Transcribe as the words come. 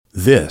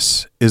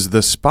This is the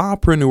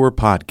Spapreneur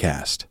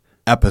Podcast,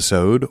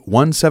 episode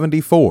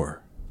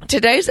 174.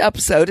 Today's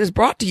episode is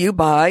brought to you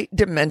by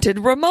Demented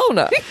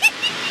Ramona.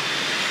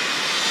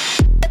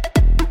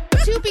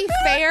 To be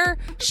fair,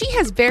 she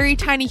has very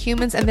tiny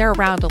humans and they're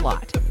around a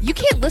lot. You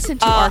can't listen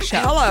to our show.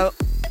 Hello.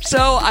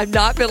 So I've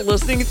not been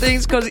listening to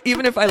things because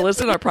even if I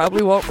listen, I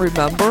probably won't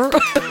remember.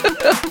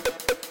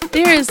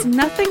 There is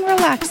nothing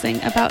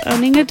relaxing about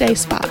owning a day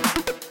spa.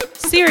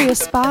 Serious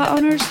spa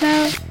owners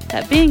know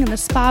that being in the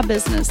spa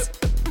business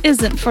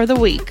isn't for the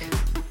weak.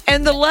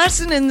 And the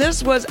lesson in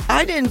this was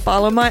I didn't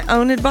follow my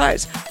own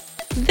advice.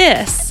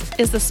 This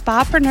is the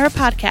Spapreneur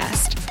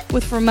Podcast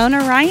with Ramona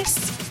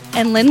Rice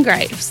and Lynn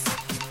Graves.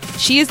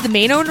 She is the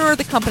main owner of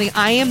the company.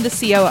 I am the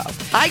COO.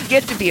 I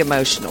get to be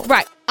emotional.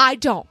 Right. I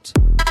don't.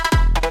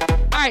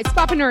 All right,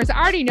 Spapreneurs,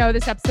 I already know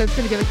this episode's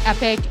going to be like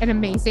epic and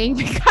amazing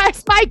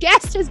because my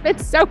guest has been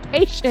so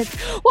patient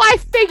while I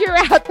figure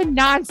out the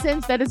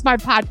nonsense that is my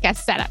podcast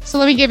setup. So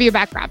let me give you a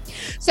background.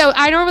 So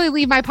I normally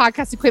leave my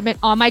podcast equipment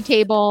on my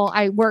table.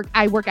 I work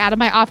out of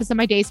my office in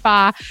my day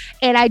spa,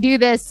 and I do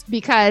this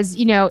because,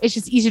 you know, it's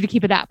just easier to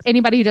keep it up.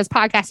 Anybody who does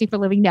podcasting for a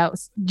living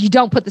knows you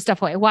don't put the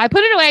stuff away. Well, I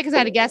put it away because I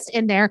had a guest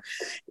in there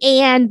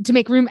and to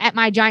make room at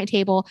my giant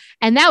table.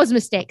 And that was a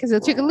mistake because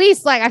it took at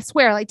least, like, I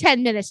swear, like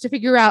 10 minutes to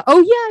figure out, oh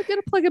yeah, I got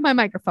to plug in my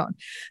microphone.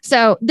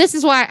 So this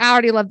is why I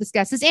already love this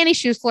guest. It's Annie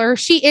Schuessler.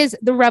 She is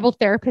the Rebel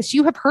Therapist.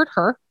 You have heard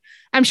her.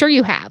 I'm sure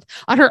you have,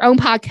 on her own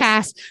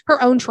podcast,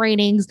 her own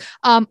trainings.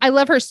 I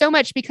love her so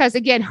much because,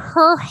 again,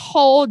 her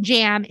whole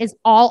jam is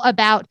all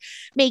about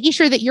making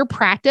sure that your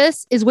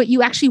practice is what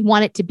you actually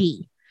want it to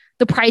be.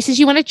 The prices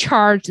you want to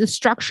charge, the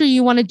structure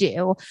you want to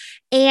do,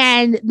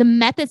 and the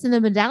methods and the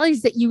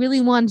modalities that you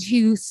really want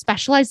to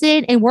specialize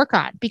in and work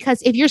on.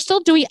 Because if you're still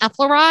doing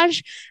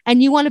effleurage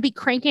and you want to be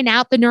cranking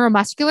out the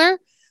neuromuscular,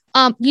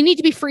 you need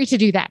to be free to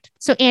do that.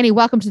 So Annie,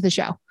 welcome to the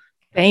show.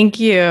 Thank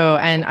you.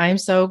 And I'm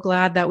so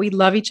glad that we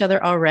love each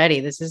other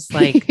already. This is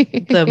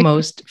like the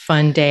most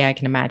fun day I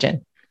can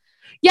imagine.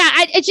 Yeah,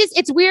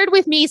 it's weird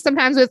with me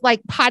sometimes with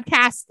like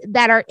podcasts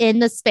that are in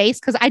the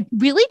space because I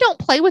really don't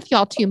play with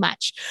y'all too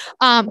much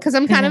because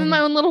I'm kind of in my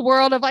own little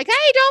world of like,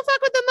 hey, don't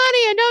fuck with the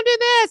money and don't do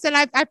this.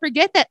 And I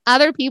forget that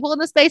other people in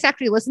the space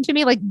actually listen to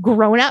me, like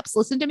grown-ups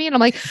listen to me. And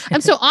I'm like, I'm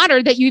so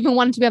honored that you even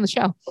wanted to be on the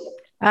show.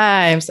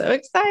 I'm so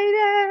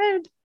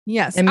excited.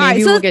 Yes. And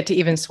maybe we'll get to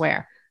even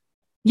swear.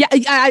 Yeah.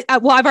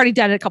 Well, I've already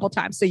done it a couple of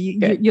times, so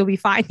you'll be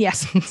fine.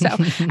 Yes. So,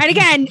 and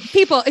again,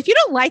 people, if you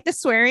don't like the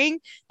swearing,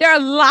 there are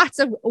lots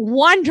of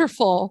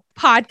wonderful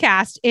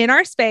podcasts in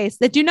our space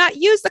that do not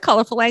use the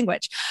colorful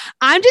language.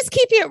 I'm just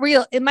keeping it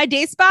real. In my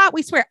day spa,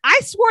 we swear. I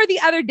swore the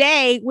other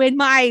day when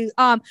my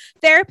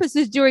therapist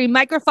was doing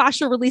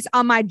microfascial release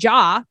on my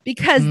jaw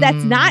because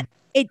that's not.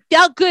 It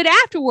felt good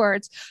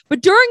afterwards,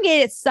 but during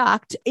it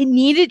sucked. It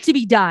needed to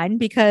be done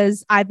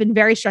because I've been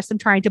very stressed. I'm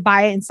trying to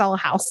buy and sell a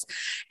house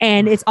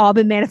and it's all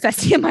been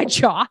manifesting in my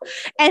jaw.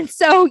 And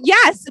so,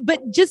 yes,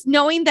 but just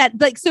knowing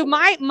that, like, so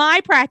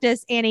my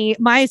practice, Annie,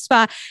 my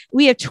spa,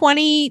 we have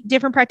 20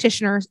 different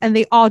practitioners and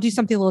they all do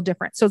something a little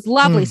different. So it's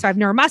lovely. So I have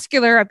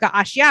neuromuscular, I've got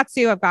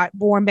ashiatsu, I've got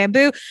warm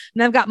bamboo,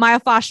 and I've got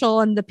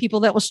myofascial and the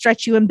people that will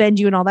stretch you and bend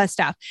you and all that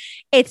stuff.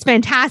 It's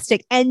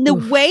fantastic. And the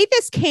way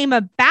this came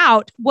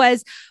about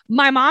was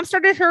my mom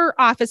started her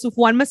office with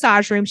one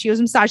massage room. She was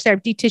a massage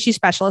therapy tissue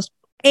specialist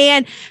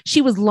and she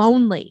was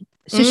lonely.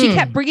 So she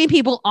kept bringing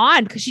people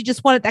on because she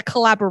just wanted that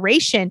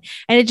collaboration.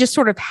 And it just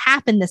sort of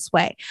happened this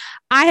way.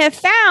 I have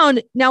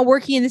found now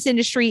working in this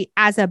industry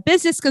as a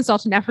business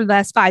consultant after the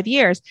last 5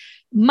 years,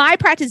 my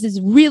practice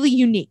is really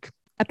unique.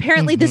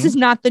 Apparently this is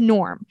not the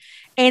norm.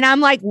 And I'm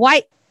like,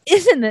 why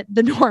isn't it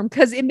the norm?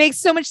 Because it makes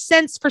so much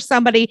sense for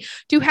somebody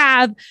to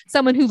have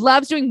someone who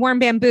loves doing warm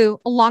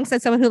bamboo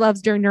alongside someone who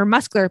loves doing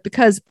neuromuscular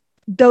because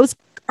those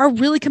are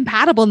really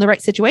compatible in the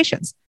right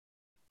situations.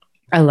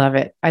 I love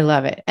it. I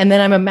love it. And then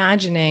I'm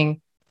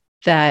imagining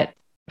that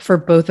for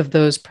both of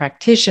those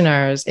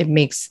practitioners, it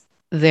makes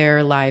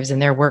their lives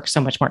and their work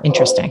so much more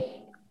interesting.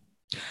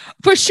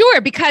 For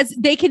sure, because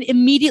they can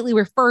immediately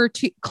refer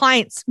to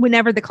clients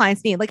whenever the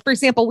clients need. Like, for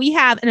example, we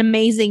have an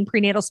amazing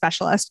prenatal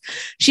specialist.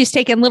 She's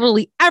taken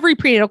literally every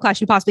prenatal class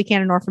you possibly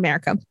can in North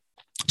America.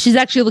 She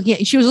was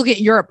looking at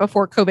Europe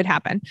before COVID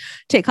happened,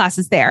 take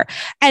classes there.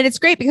 And it's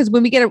great because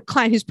when we get a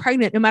client who's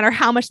pregnant, no matter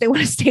how much they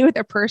want to stay with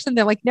their person,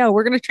 they're like, no,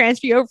 we're going to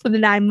transfer you over for the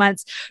 9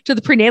 months to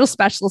the prenatal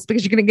specialist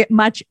because you're going to get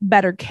much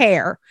better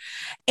care.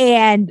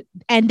 And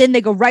then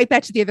they go right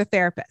back to the other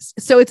therapist.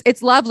 So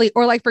it's lovely.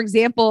 Or like, for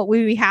example,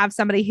 when we have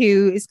somebody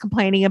who is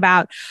complaining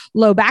about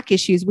low back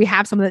issues, we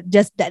have someone that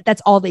just,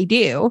 that's all they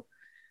do.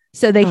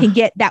 So they can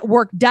get that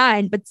work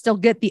done, but still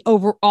get the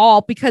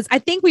overall, because I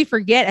think we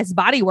forget as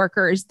body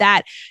workers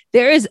that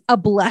there is a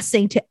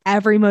blessing to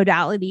every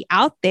modality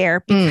out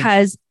there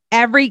because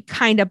every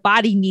kind of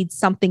body needs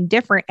something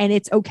different. And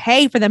it's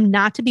okay for them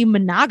not to be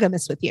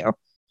monogamous with you.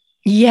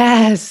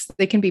 Yes,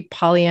 they can be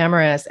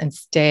polyamorous and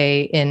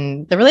stay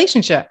in the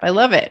relationship. I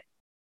love it.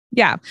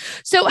 Yeah.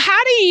 So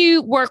how do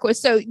you work with,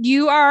 so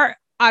you are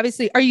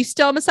obviously, are you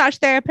still a massage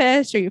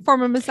therapist or you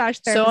former massage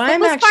therapist? So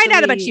Let's find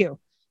out about you.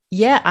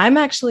 Yeah, I'm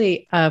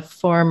actually a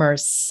former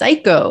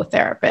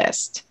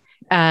psychotherapist.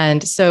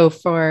 And so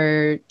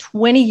for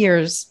 20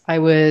 years, I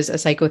was a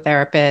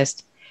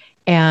psychotherapist.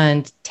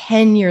 And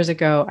 10 years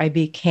ago, I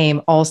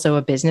became also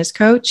a business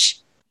coach.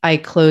 I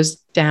closed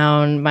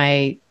down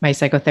my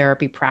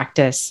psychotherapy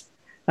practice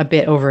a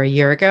bit over a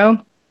year ago.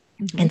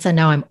 Mm-hmm. And so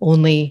now I'm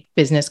only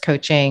business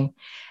coaching.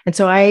 And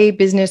so I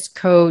business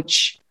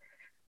coach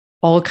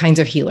all kinds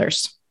of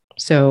healers.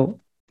 So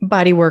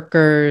body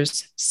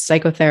workers,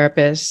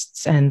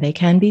 psychotherapists, and they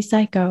can be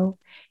psycho,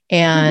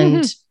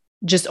 and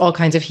just all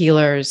kinds of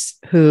healers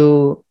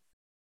who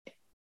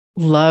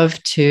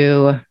love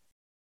to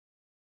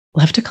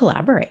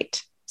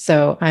collaborate.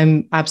 So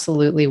I'm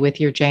absolutely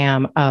with your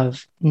jam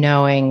of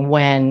knowing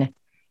when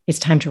it's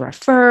time to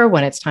refer,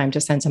 when it's time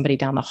to send somebody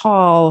down the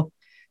hall.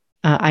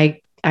 I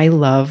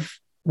love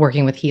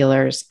working with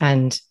healers,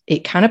 and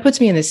it kind of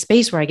puts me in this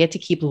space where I get to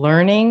keep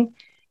learning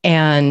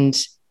and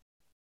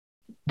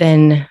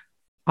then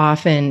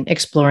often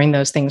exploring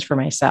those things for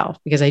myself,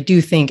 because I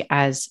do think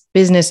as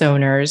business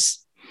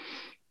owners,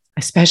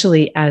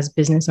 especially as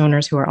business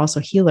owners who are also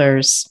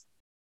healers,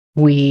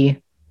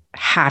 we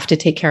have to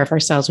take care of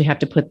ourselves. We have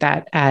to put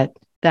that at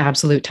the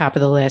absolute top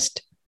of the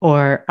list,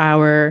 or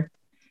our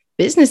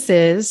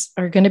businesses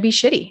are going to be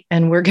shitty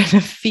and we're going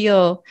to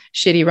feel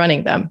shitty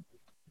running them.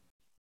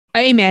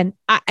 Amen.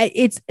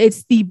 It's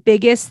the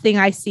biggest thing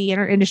I see in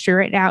our industry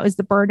right now is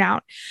the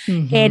burnout.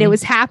 Mm-hmm. And it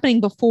was happening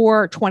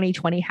before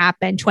 2020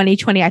 happened.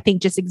 2020, I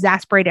think, just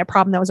exacerbated a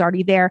problem that was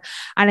already there.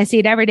 And I see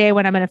it every day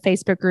when I'm in a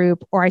Facebook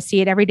group, or I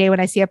see it every day when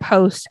I see a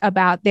post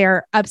about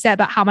they're upset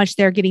about how much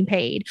they're getting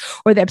paid,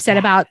 or they're upset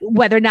about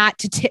whether or not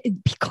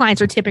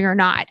clients are tipping or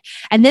not.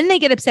 And then they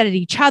get upset at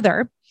each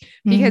other.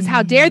 Because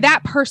how dare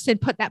that person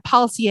put that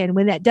policy in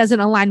when that doesn't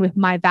align with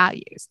my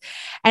values?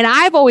 And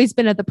I've always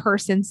been of the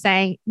person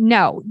saying,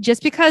 no,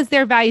 just because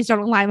their values don't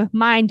align with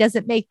mine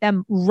doesn't make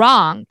them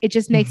wrong. It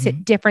just makes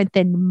it different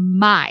than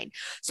mine.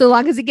 So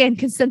long as, again,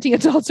 consenting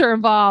adults are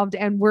involved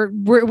and we're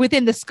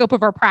within the scope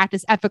of our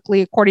practice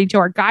ethically according to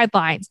our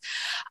guidelines.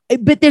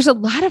 But there's a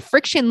lot of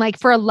friction. Like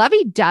for a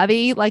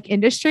lovey-dovey like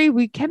industry,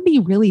 we can be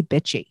really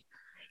bitchy.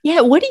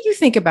 Yeah. What do you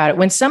think about it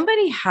when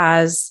somebody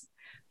has,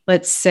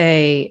 let's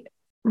say,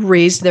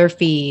 raised their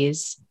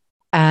fees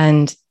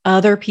and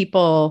other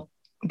people,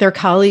 their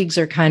colleagues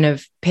are kind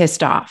of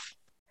pissed off?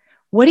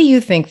 What do you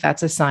think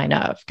that's a sign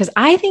of? Because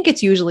I think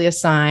it's usually a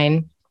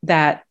sign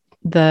that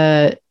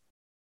the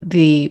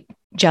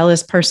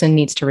jealous person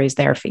needs to raise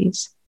their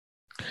fees.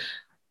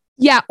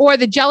 Yeah. Or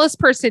the jealous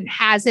person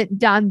hasn't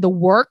done the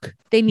work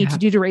they need to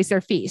do to raise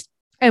their fees.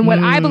 And what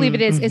I believe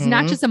it is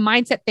not just a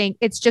mindset thing.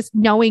 It's just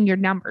knowing your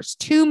numbers.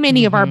 Too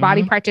many of our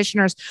body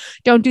practitioners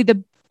don't do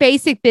the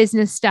basic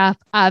business stuff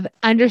of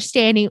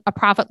understanding a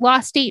profit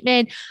loss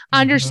statement,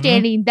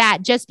 understanding that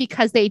just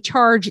because they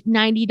charge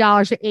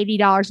 $90 or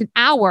 $80 an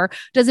hour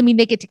doesn't mean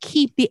they get to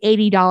keep the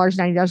 $80,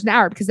 $90 an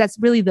hour, because that's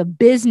really the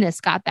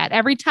business got that.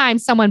 Every time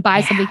someone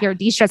buys something here at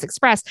De-Stress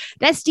Express,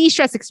 that's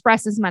De-Stress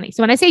Express's money.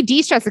 So when I say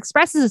De-Stress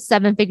Express is a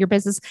 7-figure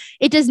business,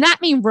 it does not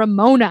mean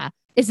Ramona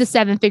is a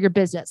 7-figure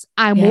business.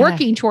 I'm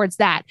working towards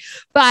that.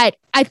 But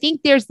I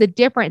think there's the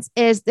difference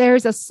is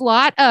there's a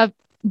slot of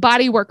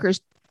body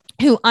workers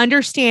who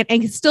understand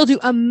and can still do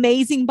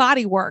amazing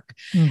body work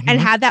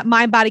and have that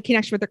mind-body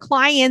connection with their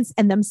clients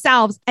and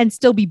themselves and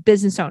still be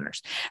business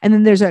owners. And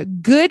then there's a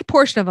good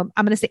portion of them,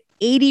 I'm going to say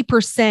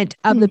 80%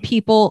 of the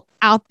people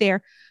out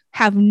there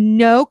have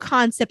no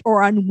concept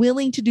or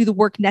unwilling to do the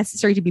work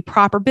necessary to be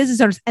proper business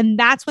owners. And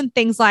that's when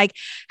things like,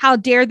 how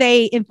dare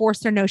they enforce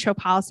their no-show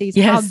policies?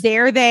 Yes. How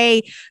dare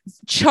they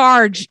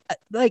charge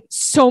like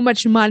so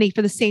much money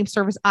for the same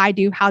service I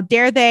do? How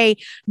dare they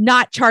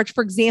not charge,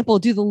 for example,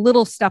 do the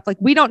little stuff. Like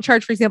we don't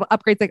charge, for example,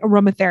 upgrades like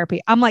aromatherapy.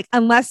 I'm like,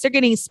 unless they're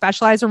getting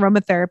specialized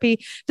aromatherapy,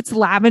 if it's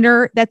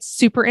lavender, that's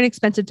super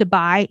inexpensive to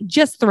buy,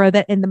 just throw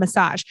that in the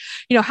massage.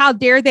 You know, how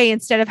dare they,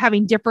 instead of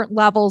having different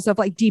levels of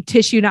like deep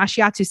tissue and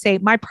ashiatsu, say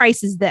my price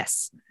is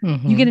this.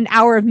 You get an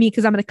hour of me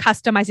because I'm going to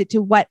customize it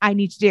to what I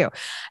need to do.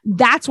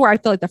 That's where I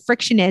feel like the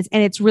friction is.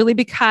 And it's really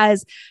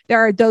because there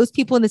are those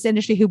people in this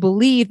industry who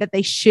believe that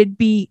they should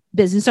be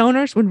business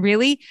owners when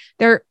really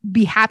they'd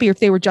be happier if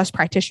they were just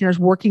practitioners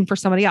working for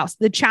somebody else.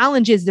 The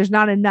challenge is there's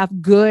not enough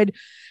good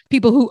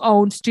people who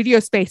own studio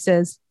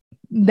spaces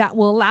that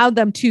will allow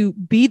them to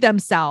be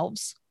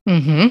themselves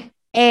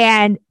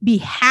and be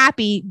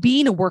happy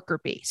being a worker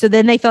bee. So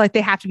then they feel like they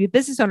have to be a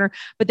business owner,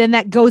 but then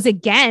that goes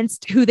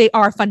against who they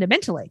are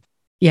fundamentally.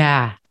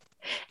 Yeah.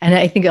 And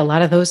I think a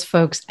lot of those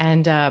folks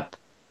end up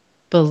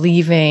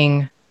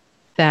believing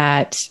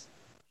that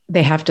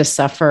they have to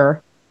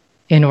suffer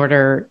in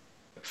order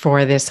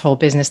for this whole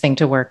business thing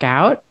to work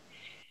out.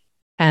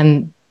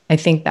 And I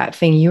think that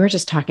thing you were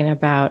just talking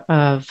about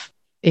of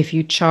if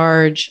you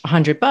charge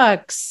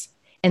 $100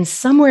 and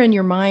somewhere in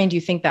your mind,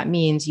 you think that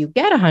means you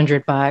get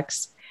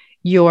 $100,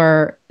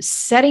 you're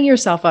setting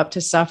yourself up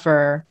to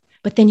suffer,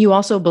 but then you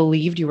also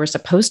believed you were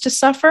supposed to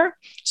suffer.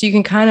 So you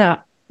can kind of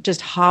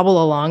just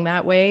hobble along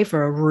that way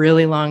for a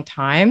really long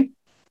time,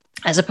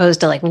 as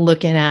opposed to like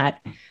looking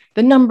at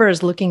the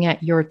numbers, looking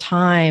at your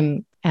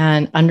time,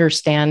 and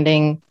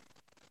understanding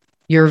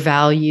your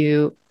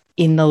value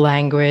in the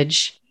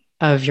language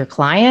of your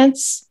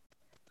clients.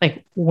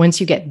 Like once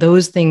you get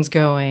those things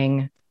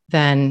going,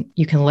 then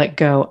you can let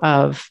go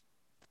of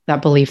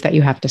that belief that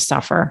you have to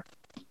suffer.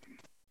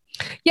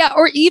 Yeah.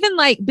 Or even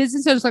like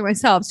business owners like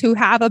myself who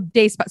have a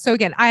day spa. So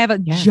again, I have a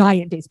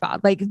giant day spa.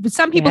 Like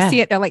some people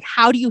see it, they're like,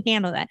 how do you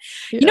handle that?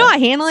 Yeah. You know how I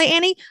handle it,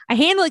 Annie? I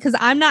handle it because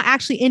I'm not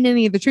actually in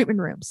any of the treatment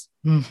rooms.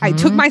 I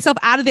took myself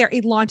out of there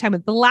a long time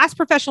ago. The last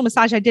professional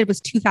massage I did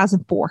was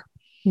 2004.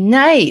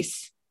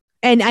 Nice.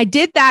 And I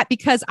did that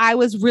because I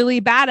was really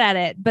bad at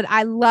it, but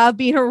I love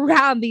being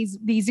around these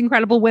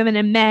incredible women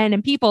and men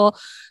and people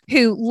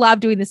who love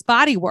doing this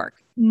body work.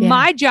 Yeah.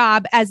 My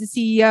job as a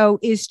CEO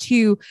is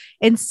to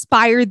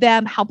inspire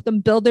them, help them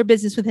build their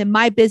business within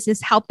my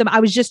business, help them. I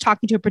was just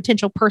talking to a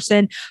potential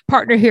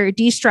partner here at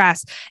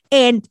De-Stress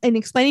and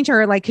explaining to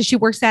her, like, cause she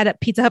works at a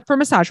Pizza Hut for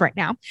massage right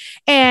now.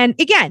 And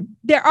again,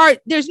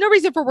 there's no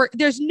reason for work.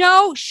 There's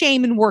no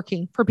shame in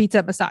working for Pizza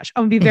Hut massage.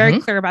 I'm gonna be very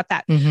clear about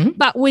that.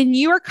 But when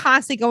you are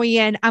constantly going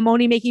in, I'm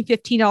only making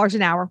 $15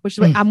 an hour, which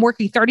is I'm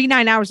working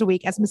 39 hours a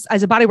week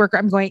as a body worker.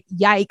 I'm going,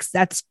 yikes,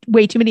 that's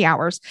way too many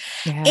hours.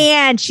 Yeah.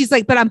 And she's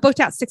like, but I'm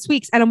booked out 6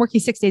 weeks and I'm working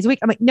 6 days a week.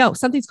 I'm like, no,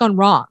 something's gone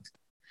wrong.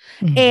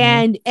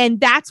 And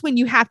that's when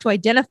you have to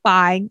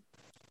identify,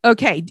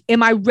 okay,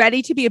 am I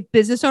ready to be a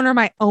business owner in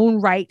my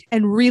own right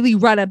and really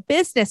run a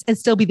business and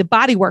still be the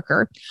body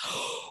worker?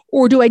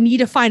 Or do I need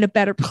to find a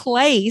better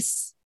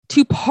place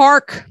to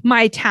park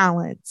my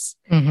talents?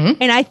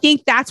 And I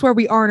think that's where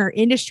we are in our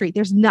industry.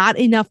 There's not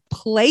enough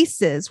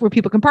places where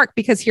people can park,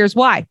 because here's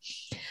why.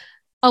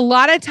 A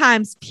lot of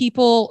times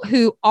people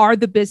who are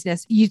the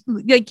business, you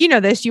know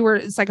this, you were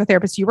a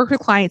psychotherapist, you work with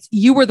clients,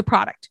 you were the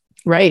product,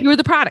 right? You were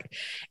the product.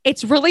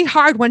 It's really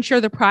hard once you're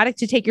the product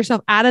to take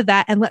yourself out of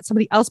that and let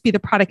somebody else be the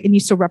product and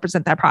you still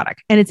represent that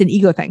product. And it's an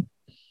ego thing.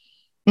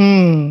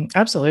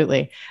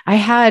 Absolutely.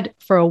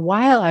 For a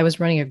while, I was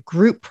running a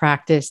group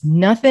practice,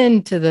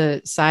 nothing to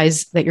the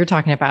size that you're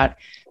talking about.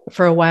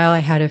 For a while, I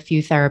had a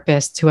few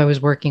therapists who I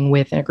was working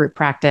with in a group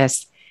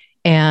practice,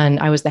 and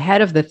I was the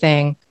head of the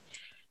thing.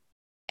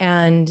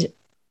 And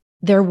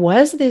there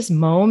was this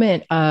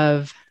moment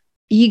of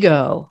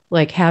ego,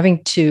 like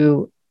having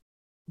to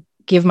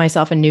give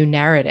myself a new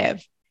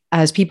narrative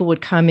as people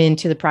would come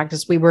into the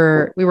practice. We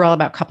were all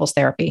about couples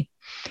therapy.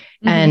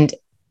 And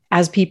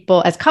as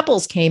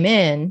couples came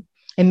in,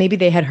 and maybe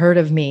they had heard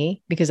of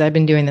me because I've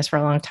been doing this for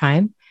a long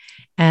time,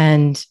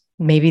 and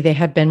maybe they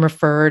had been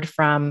referred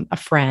from a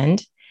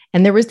friend.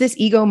 And there was this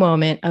ego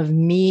moment of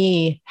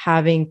me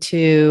having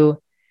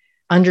to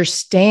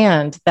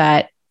understand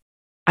that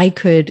I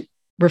could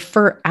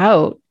refer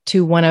out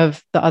to one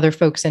of the other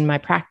folks in my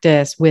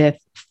practice with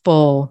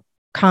full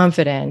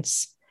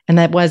confidence. And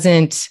that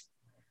wasn't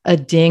a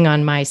ding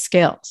on my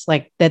skills,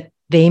 like that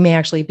they may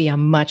actually be a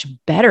much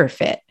better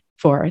fit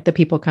for the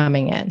people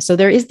coming in. So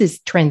there is this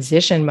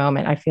transition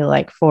moment, I feel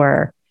like,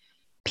 for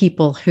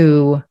people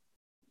who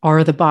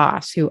are the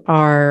boss, who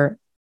are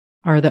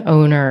the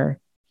owner,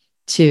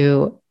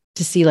 to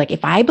see, like,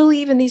 if I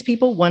believe in these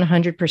people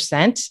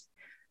 100%,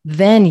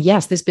 then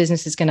yes, this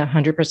business is going to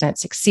 100%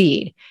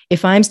 succeed.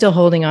 If I'm still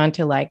holding on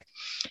to like,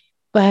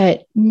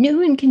 but no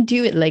one can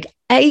do it like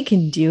I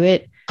can do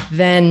it,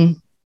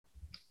 then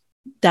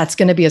that's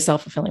going to be a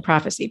self-fulfilling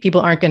prophecy.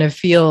 People aren't going to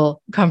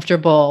feel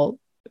comfortable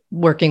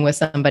working with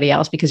somebody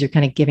else because you're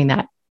kind of giving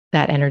that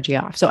energy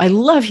off. So I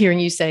love hearing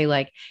you say,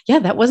 like, yeah,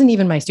 that wasn't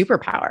even my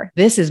superpower.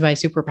 This is my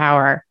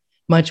superpower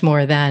much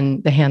more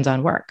than the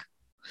hands-on work.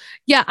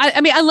 Yeah. I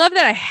mean, I love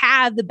that I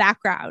have the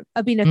background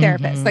of being a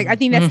therapist. Like, I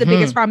think that's the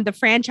biggest problem with the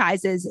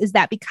franchises, is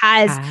that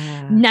because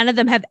none of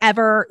them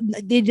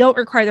they don't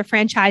require the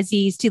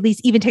franchisees to at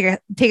least even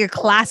take a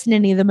class in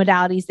any of the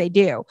modalities they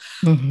do.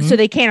 So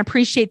they can't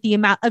appreciate the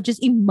amount of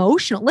just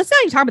emotional. Let's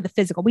not even talk about the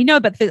physical. We know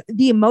about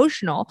the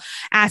emotional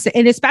aspect.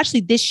 And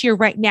especially this year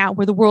right now,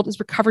 where the world is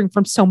recovering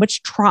from so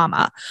much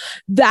trauma,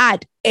 that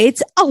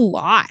it's a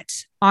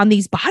lot on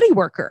these body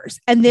workers.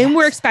 And then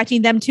we're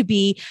expecting them to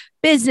be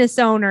business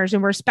owners,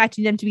 and we're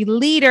expecting them to be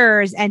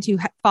leaders and to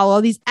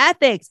follow these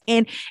ethics.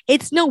 And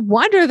it's no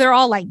wonder they're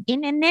all like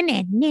in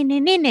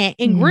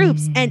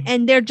groups.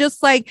 And they're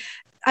just like,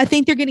 I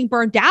think they're getting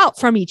burned out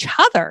from each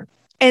other.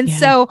 And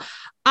so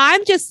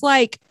I'm just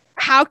like,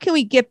 how can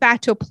we get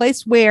back to a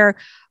place where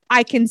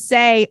I can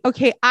say,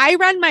 okay, I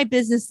run my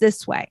business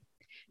this way.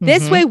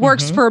 This way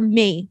works for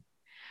me.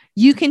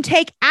 You can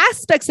take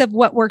aspects of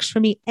what works for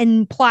me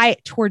and apply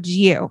it towards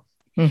you.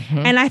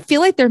 And I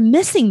feel like they're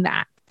missing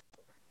that.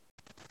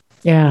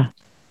 Yeah,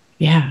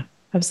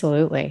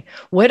 absolutely.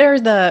 What are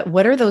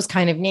those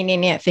kind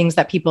of things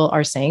that people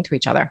are saying to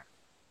each other?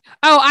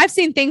 Oh, I've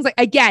seen things like,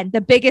 again, my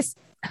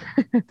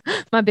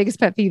biggest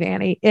pet peeve,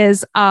 Annie,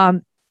 is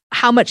how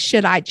much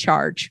should I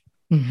charge?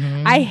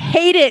 I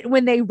hate it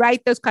when they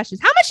write those questions.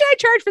 How much should I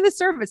charge for this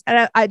service?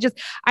 And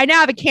I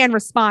now have a canned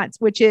response,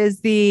 which is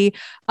the,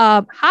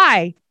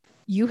 hi,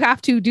 you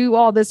have to do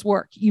all this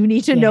work. You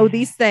need to know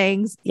these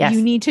things.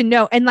 You need to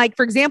know. And like,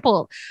 for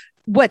example,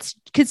 what's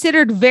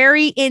considered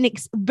very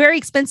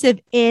expensive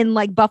in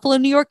like Buffalo,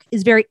 New York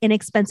is very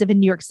inexpensive in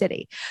New York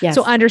City. Yes.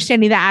 So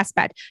understanding that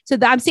aspect. So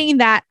I'm seeing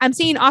that. I'm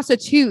seeing also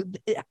too,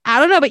 I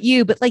don't know about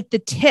you, but like the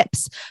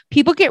tips,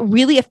 people get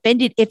really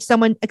offended if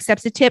someone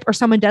accepts a tip or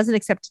someone doesn't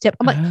accept a tip.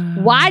 I'm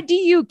like, why do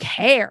you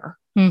care?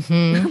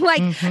 Mm-hmm.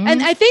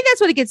 And I think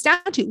that's what it gets down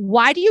to.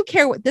 Why do you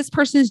care what this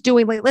person is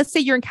doing? Like, let's say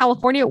you're in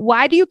California.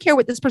 Why do you care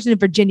what this person in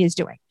Virginia is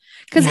doing?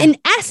 Because in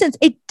essence,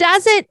 it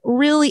doesn't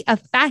really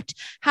affect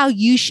how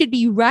you should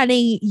be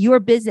running your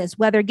business,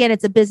 whether again,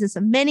 it's a business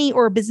of many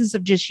or a business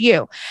of just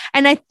you.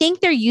 And I think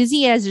they're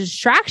using it as a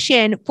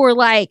distraction for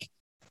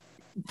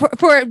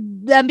for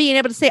them being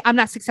able to say, I'm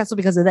not successful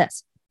because of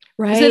this.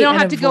 Right. So they don't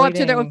have to go up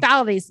to their own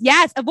fallacies.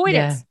 Yes.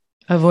 Avoidance.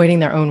 Yeah. Avoiding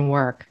their own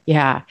work.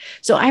 Yeah.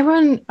 So I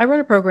run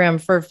a program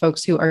for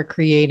folks who are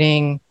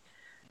creating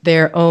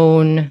their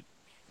own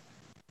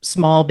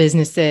small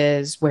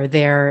businesses where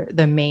they're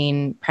the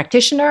main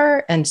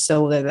practitioner. And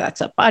so whether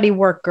that's a body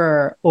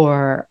worker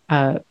or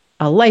a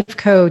life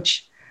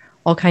coach,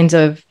 all kinds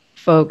of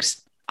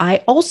folks.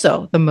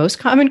 The most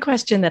common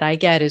question that I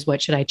get is,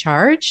 what should I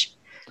charge?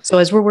 So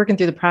as we're working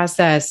through the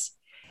process,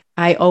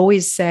 I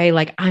always say,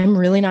 like, I'm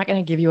really not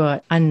going to give you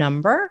a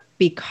number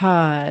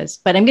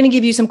but I'm going to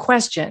give you some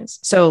questions.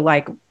 So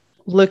like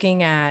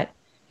looking at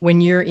when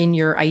you're in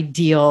your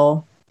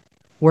ideal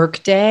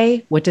work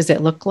day, what does it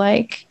look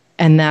like?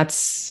 And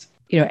that's,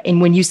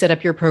 and when you set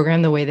up your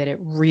program the way that it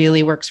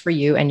really works for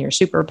you and your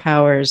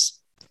superpowers,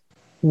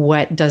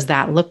 what does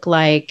that look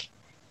like?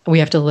 We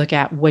have to look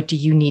at, what do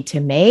you need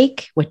to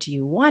make? What do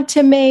you want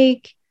to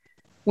make?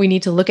 We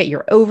need to look at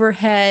your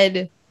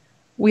overhead.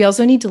 We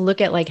also need to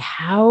look at, like,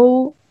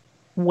 how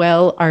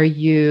well are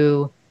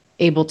you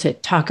able to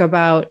talk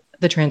about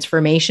the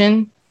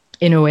transformation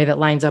in a way that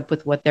lines up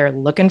with what they're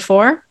looking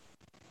for?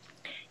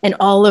 And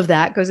all of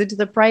that goes into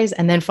the price.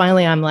 And then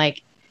finally, I'm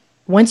like,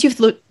 once you've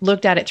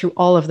looked at it through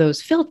all of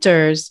those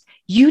filters,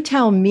 you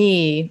tell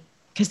me,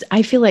 because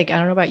I feel like, I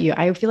don't know about you,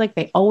 I feel like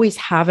they always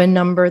have a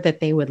number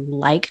that they would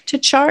like to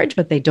charge,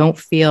 but they don't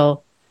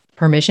feel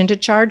permission to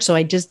charge. So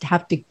I just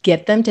have to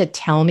get them to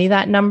tell me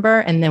that number,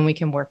 and then we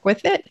can work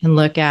with it and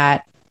look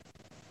at,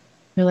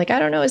 they're like, I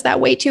don't know, is that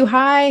way too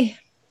high?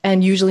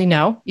 And usually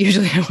no,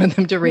 I want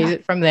them to raise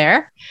it from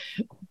there.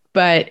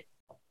 But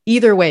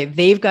either way,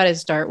 they've got to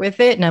start with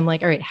it. And I'm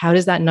like, all right, how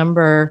does that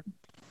number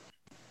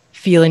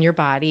feel in your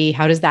body?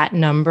 How does that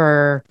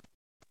number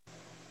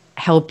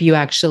help you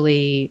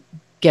actually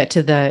get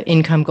to the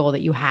income goal that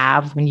you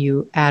have when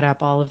you add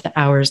up all of the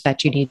hours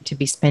that you need to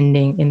be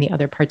spending in the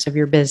other parts of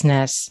your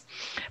business?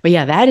 But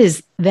yeah, that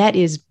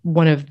is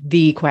one of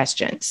the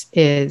questions,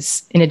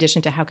 is, in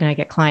addition to how can I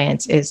get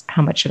clients, is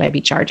how much should I be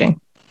charging?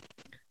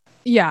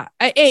 Yeah.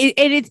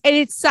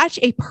 It's such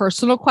a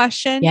personal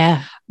question.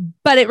 Yeah.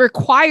 But it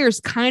requires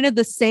kind of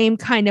the same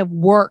kind of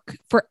work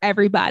for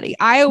everybody.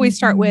 I always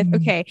start with,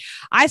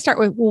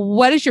 well,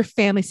 what is your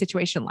family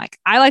situation like?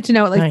 I like to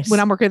know, like, when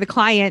I'm working with a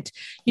client,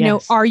 you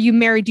know, are you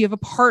married? Do you have a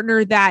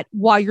partner that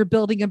while you're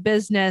building a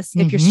business,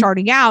 if you're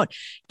starting out,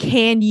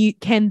 can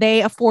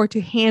they afford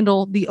to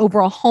handle the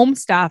overall home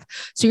stuff?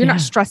 So you're not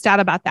stressed out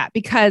about that,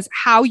 because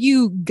how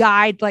you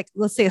guide, like,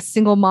 let's say a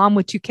single mom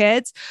with 2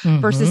 kids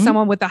versus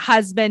someone with a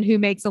husband who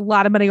makes a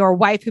lot of money, or a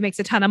wife who makes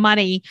a ton of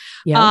money.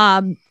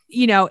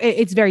 You know,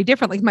 it's very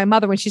different. Like my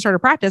mother, when she started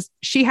practice,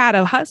 she had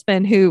a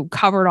husband who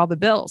covered all the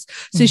bills.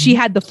 So she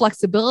had the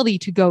flexibility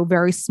to go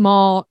very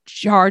small,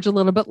 charge a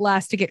little bit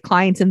less to get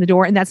clients in the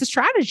door. And that's a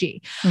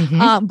strategy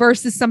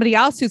versus somebody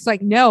else who's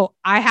like, no,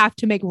 I have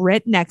to make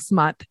rent next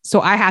month,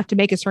 so I have to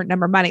make a certain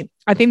number of money.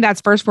 I think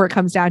that's first where it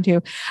comes down to.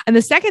 And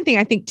the second thing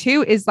I think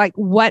too is like,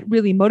 what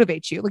really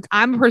motivates you? Like,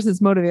 I'm a person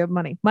that's motivated with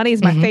money. Money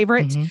is my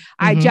favorite.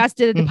 I just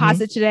did a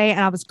deposit today, and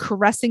I was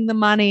caressing the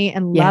money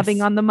and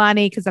loving on the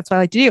money, because that's what I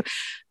like to do.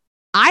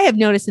 I have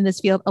noticed in this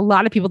field, a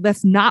lot of people,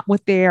 that's not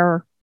what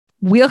their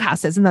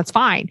wheelhouse is, and that's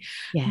fine.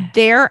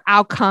 Their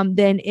outcome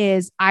then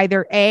is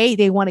either A,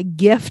 they want to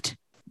gift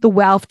the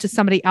wealth to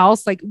somebody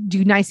else, like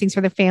do nice things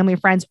for their family or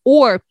friends,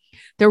 or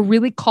they're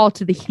really called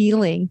to the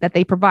healing that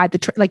they provide,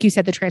 like you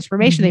said, the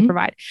transformation they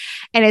provide.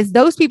 And as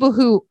those people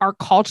who are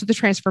called to the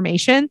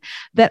transformation,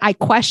 that I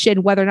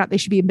question whether or not they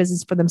should be in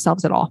business for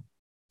themselves at all.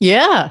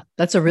 Yeah,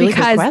 that's a really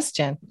good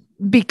question.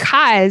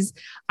 Because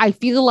I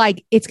feel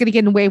like it's going to get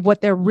in the way of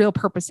what their real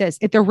purpose is.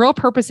 If their real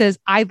purpose is,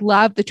 I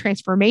love the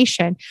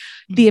transformation,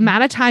 the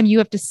amount of time you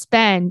have to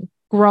spend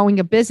growing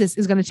a business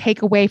is going to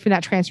take away from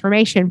that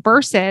transformation,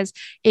 versus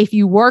if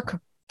you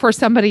work for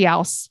somebody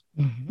else,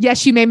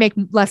 yes, you may make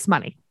less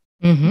money.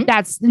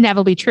 That's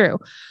inevitably true,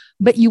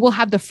 but you will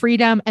have the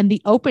freedom and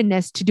the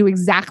openness to do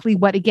exactly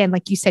what, again,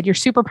 like you said, your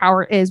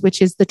superpower is,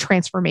 which is the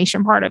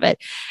transformation part of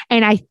it.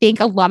 And I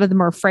think a lot of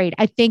them are afraid.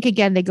 I think,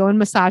 again, they go in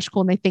massage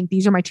school and they think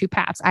these are my 2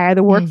 paths. I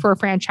either work for a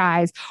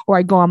franchise or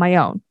I go on my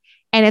own.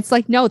 And it's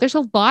like, no, there's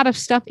a lot of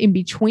stuff in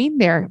between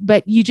there,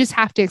 but you just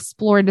have to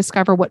explore and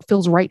discover what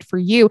feels right for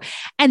you.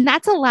 And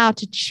that's allowed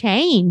to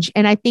change.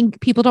 And I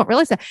think people don't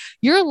realize that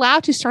you're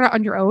allowed to start out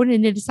on your own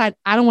and then decide,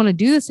 I don't want to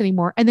do this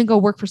anymore, and then go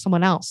work for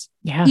someone else.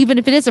 Even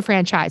if it is a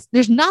franchise,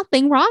 there's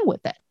nothing wrong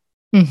with it.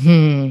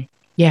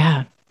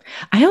 Yeah.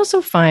 I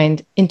also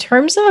find in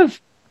terms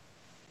of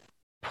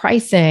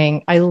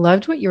pricing, I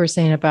loved what you were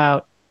saying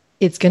about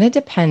it's going to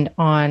depend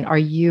on, are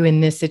you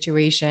in this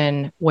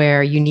situation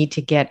where you need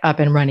to get up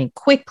and running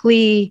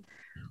quickly,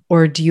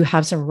 or do you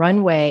have some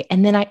runway?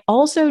 And then I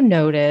also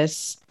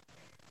notice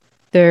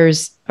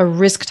there's a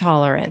risk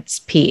tolerance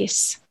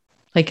piece.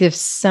 Like if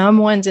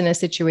someone's in a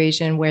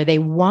situation where they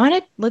want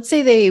to, let's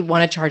say they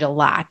want to charge a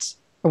lot,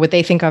 or what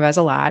they think of as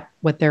a lot,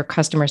 what their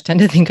customers tend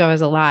to think of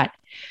as a lot,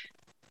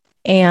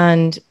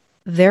 and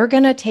they're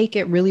going to take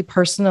it really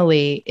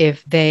personally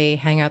if they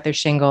hang out their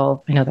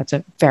shingle. I know that's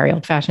a very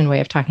old-fashioned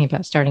way of talking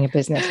about starting a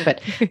business,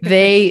 but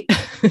they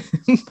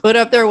put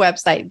up their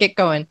website, get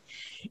going,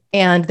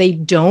 and they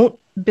don't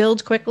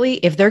build quickly.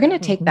 If they're going to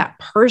take that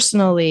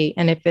personally,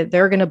 and if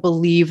they're going to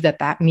believe that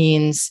that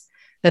means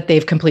that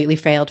they've completely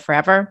failed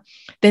forever,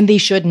 then they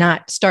should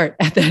not start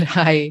at that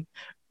high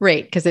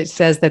rate, because it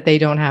says that they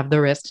don't have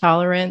the risk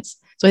tolerance.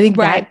 So I think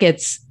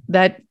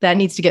that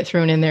needs to get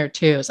thrown in there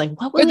too. It's like,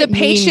 what will it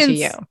mean to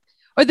you?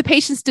 Or the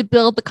patience to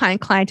build the kind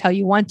of clientele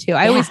you want to.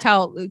 I always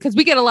tell, because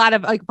we get a lot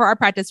of, like, for our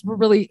practice,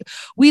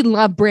 we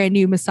love brand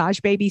new massage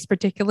babies,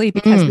 particularly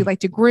because we like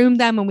to groom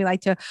them and we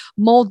like to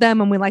mold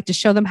them and we like to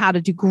show them how to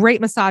do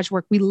great massage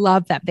work. We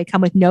love them. They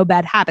come with no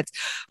bad habits.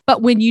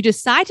 But when you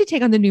decide to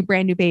take on the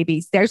brand new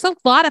babies, there's a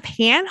lot of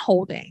hand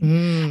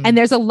holding and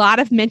there's a lot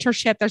of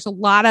mentorship. There's a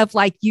lot of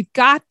like, you've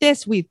got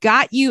this, we've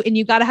got you, and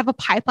you got to have a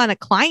pipeline of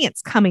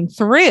clients coming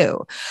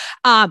through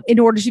in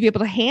order to be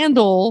able to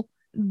handle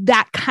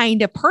that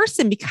kind of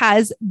person,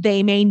 because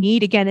they may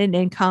need, again, an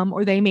income,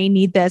 or they may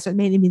need this, or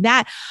may need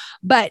that.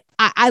 But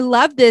I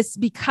love this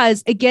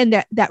because, again,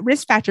 that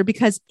risk factor,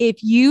 because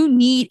if you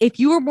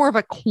are more of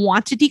a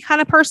quantity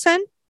kind of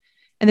person,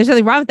 and there's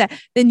nothing wrong with that,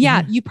 then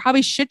you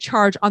probably should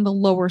charge on the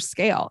lower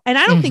scale. And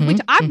I don't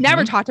think I've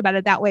never talked about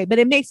it that way, but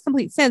it makes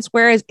complete sense.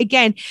 Whereas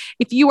again,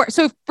 if you are,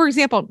 so for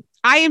example,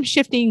 I am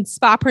shifting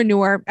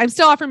Spapreneur. I'm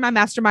still offering my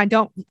mastermind.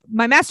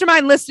 My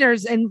mastermind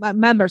listeners and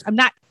members, I'm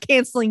not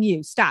canceling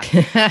you. Stop.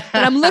 But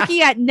I'm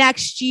looking at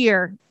next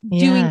year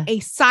doing a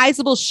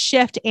sizable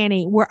shift,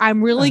 Annie, where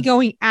I'm really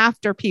going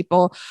after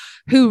people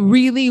who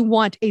really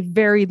want a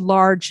very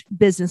large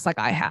business like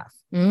I have.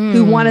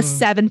 Who want a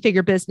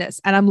 7-figure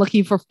business. And I'm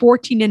looking for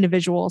 14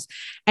 individuals,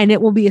 and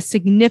it will be a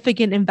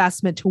significant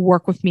investment to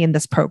work with me in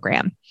this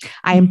program.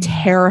 I am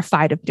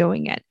terrified of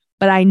doing it,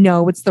 but I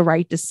know it's the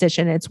right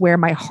decision. It's where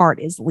my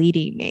heart is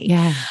leading me.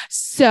 Yeah.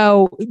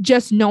 So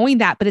just knowing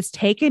that, but it's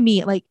taken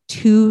me like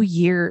 2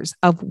 years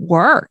of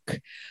work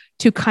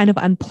to kind of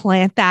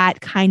unplant that,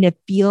 kind of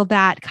feel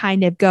that,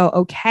 kind of go,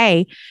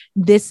 okay,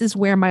 this is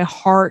where my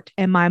heart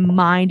and my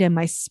mind and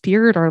my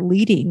spirit are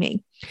leading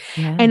me.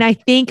 Yeah. And I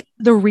think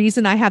the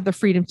reason I have the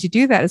freedom to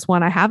do that is,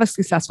 one, I have a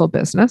successful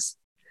business.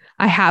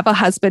 I have a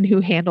husband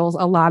who handles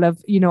a lot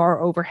of, our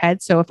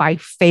overhead. So if I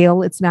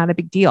fail, it's not a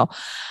big deal.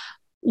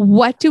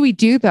 What do we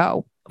do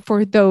though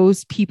for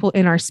those people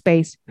in our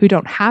space who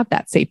don't have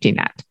that safety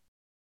net?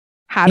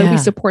 How do we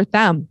support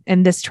them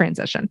in this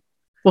transition?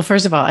 Well,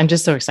 first of all, I'm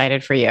just so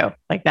excited for you.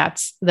 Like that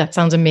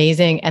sounds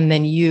amazing. And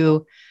then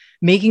you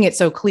making it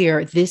so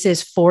clear, this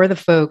is for the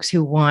folks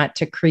who want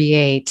to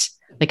create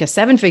like a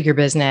 7-figure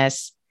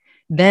business.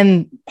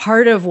 Then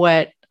part of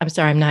what, I'm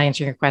sorry, I'm not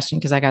answering your question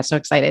because I got so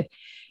excited.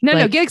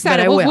 No, get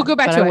excited. We'll go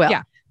back to it.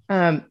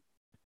 Yeah.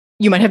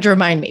 You might have to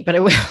remind me, but I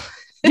will.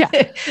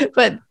 Yeah.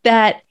 But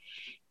that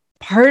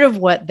part of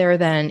what they're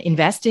then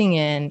investing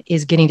in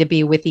is getting to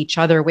be with each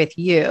other, with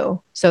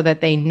you, so that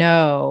they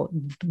know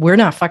we're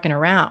not fucking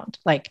around.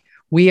 Like,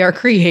 we are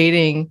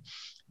creating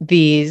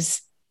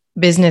these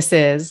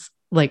businesses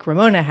like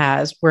Ramona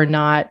has. We're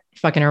not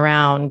fucking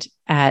around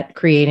at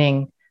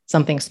creating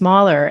something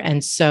smaller.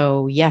 And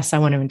so, yes, I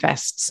want to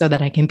invest so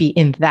that I can be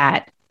in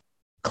that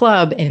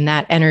club, in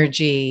that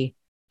energy,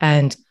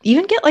 and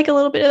even get like a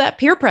little bit of that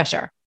peer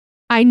pressure.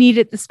 I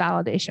needed this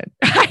validation.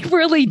 I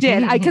really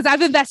did. Because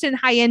I've invested in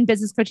high-end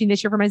business coaching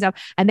this year for myself,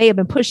 and they have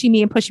been pushing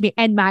me.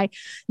 And my,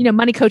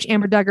 money coach,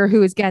 Amber Duggar,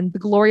 who is, again, the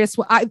glorious,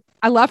 I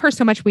love her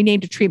so much. We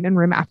named a treatment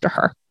room after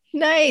her.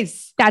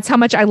 Nice. That's how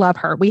much I love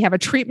her. We have a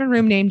treatment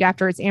room named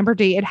after. It's Amber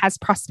D. It has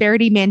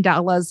prosperity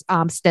mandalas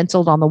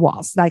stenciled on the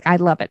walls. Like, I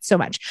love it so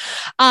much.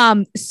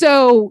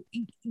 So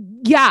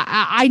yeah,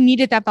 I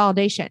needed that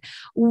validation.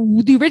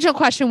 The original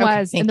question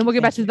was, and then we'll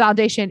get back to the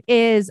validation,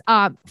 is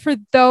for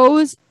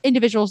those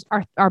individuals,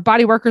 our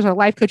body workers, our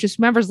life coaches,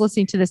 whoever's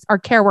listening to this, our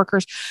care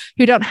workers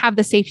who don't have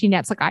the safety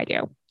nets like I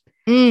do.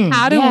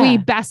 How do we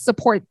best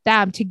support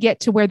them to get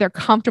to where they're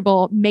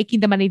comfortable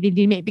making the money they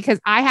need to make? Because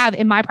I have,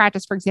 in my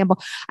practice, for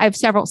example, I have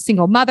several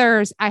single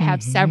mothers. I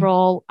have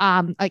several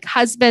like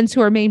husbands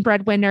who are main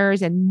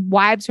breadwinners and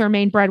wives who are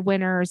main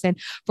breadwinners. And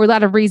for a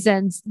lot of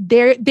reasons,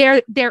 they're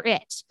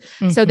it.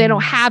 So they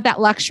don't have that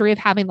luxury of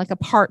having like a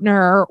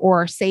partner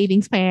or a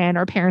savings plan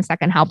or parents that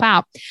can help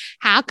out.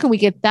 How can we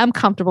get them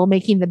comfortable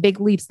making the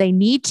big leaps they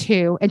need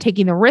to and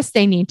taking the risks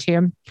they need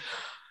to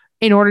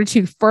in order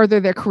to further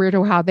their career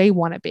to how they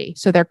want to be,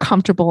 so they're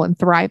comfortable and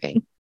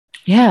thriving?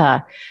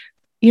 Yeah.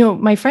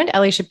 My friend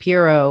Ellie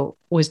Shapiro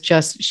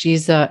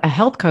she's a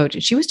health coach.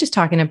 And she was just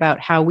talking about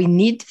how we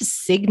need to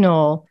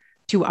signal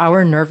to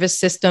our nervous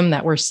system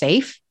that we're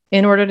safe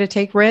in order to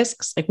take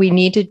risks. Like we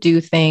need to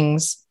do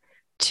things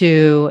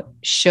to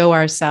show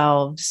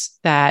ourselves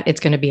that it's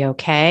going to be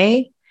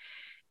okay.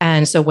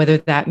 And so whether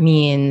that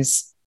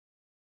means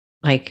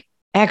like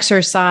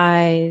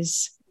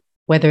exercise,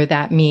 whether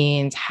that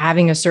means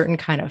having a certain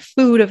kind of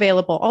food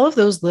available, all of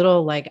those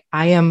little like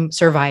I am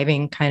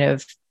surviving kind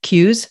of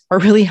cues are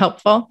really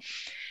helpful.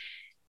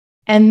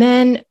 And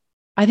then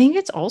I think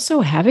it's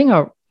also having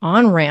a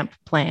on-ramp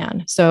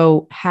plan.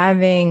 So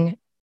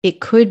it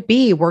could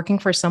be working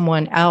for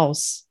someone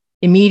else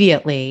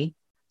immediately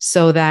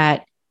so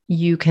that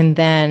you can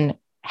then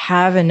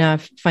have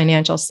enough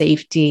financial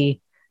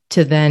safety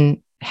to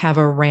then have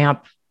a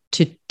ramp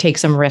to take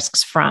some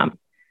risks from.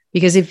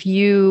 Because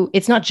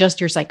it's not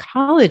just your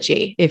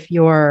psychology. If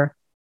you're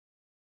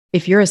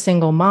a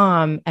single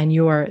mom and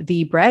you're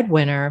the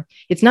breadwinner,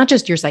 it's not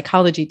just your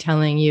psychology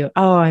telling you,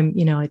 oh,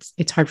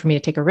 it's hard for me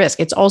to take a risk.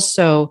 It's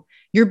also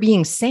you're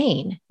being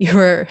sane.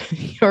 You're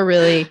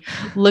really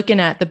looking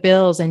at the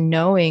bills and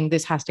knowing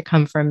this has to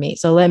come from me.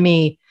 So let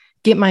me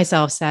get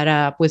myself set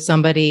up with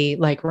somebody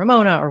like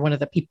Ramona or one of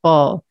the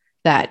people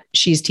that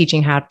she's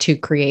teaching how to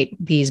create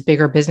these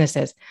bigger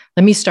businesses.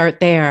 Let me start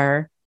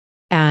there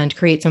and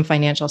create some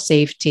financial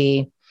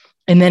safety.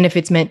 And then if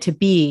it's meant to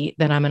be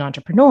that I'm an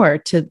entrepreneur,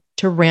 to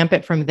ramp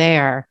it from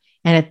there.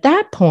 And at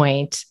that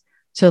point,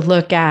 to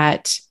look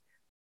at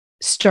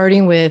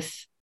starting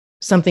with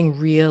something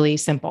really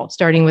simple,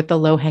 starting with the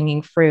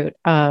low-hanging fruit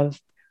of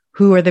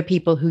who are the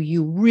people who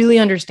you really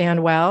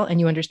understand well and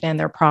you understand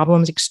their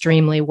problems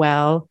extremely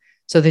well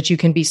so that you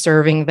can be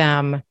serving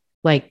them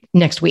like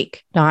next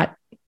week, not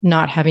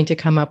having to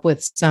come up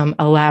with some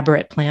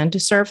elaborate plan to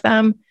serve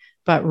them,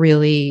 but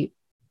really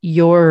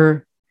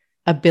your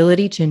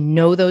ability to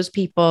know those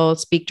people,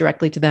 speak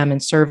directly to them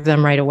and serve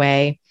them right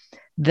away.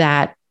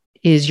 That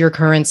is your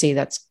currency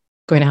that's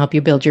going to help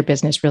you build your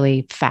business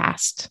really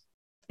fast.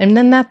 And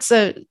then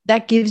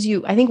that gives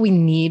you, I think we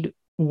need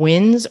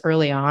wins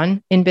early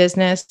on in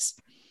business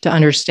to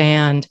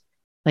understand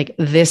like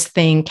this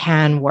thing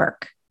can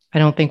work. I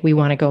don't think we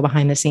want to go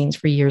behind the scenes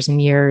for years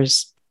and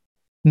years,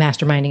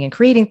 masterminding and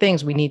creating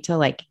things. We need to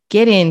like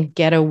get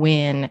a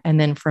win. And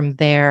then from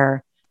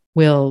there,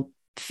 we'll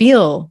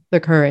feel the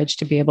courage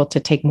to be able to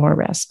take more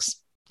risks.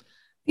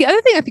 The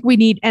other thing I think we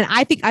need, and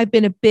I think I've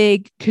been a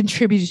big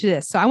contributor to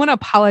this, so I want to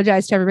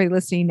apologize to everybody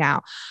listening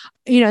now.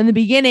 In the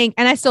beginning,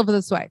 and I still feel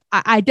this way.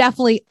 I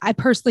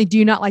personally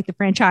do not like the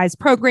franchise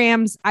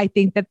programs. I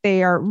think that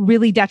they are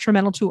really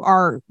detrimental to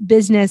our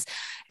business.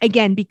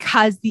 Again,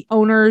 because the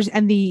owners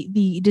and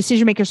the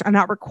decision makers are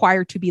not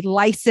required to be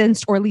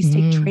licensed or at least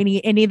take training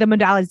in any of the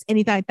modalities,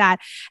 anything like that.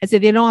 And so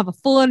they don't have a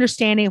full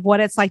understanding of what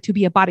it's like to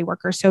be a body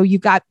worker. So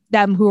you've got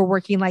them who are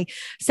working like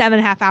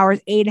 7.5 hours,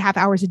 8.5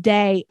 hours a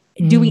day,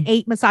 doing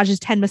 8 massages,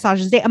 10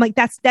 massages a day. I'm like,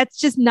 that's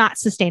just not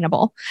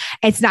sustainable.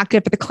 It's not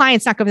good for the client.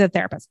 It's not good for the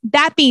therapist.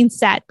 That being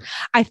said,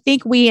 I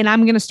think and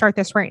I'm going to start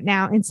this right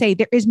now and say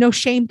there is no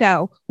shame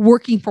though,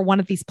 working for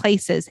one of these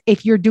places.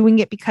 If you're doing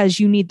it because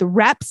you need the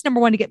reps, number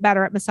one, to get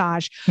better at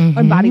massage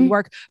and body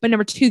work. But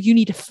number two, you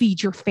need to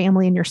feed your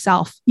family and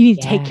yourself. You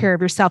need to take care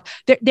of yourself.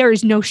 There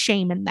is no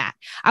shame in that.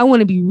 I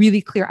want to be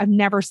really clear. I've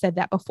never said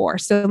that before.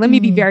 So let me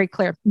be very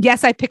clear.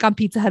 Yes, I pick on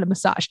Pizza Hut and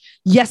massage.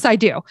 Yes, I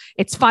do.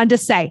 It's fun to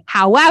say.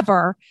 However,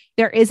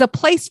 there is a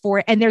place for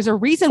it. And there's a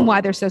reason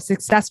why they're so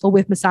successful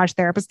with massage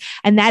therapists.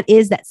 And that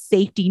is that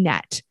safety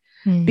net.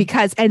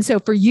 And so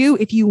for you,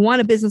 if you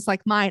want a business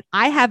like mine,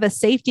 I have a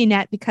safety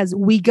net because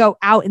we go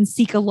out and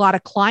seek a lot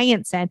of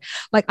clients. And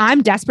like,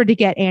 I'm desperate to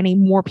get Annie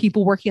more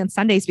people working on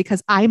Sundays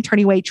because I'm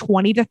turning away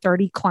 20 to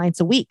 30 clients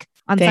a week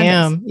on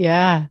Sundays.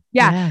 Yeah.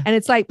 And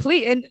it's like,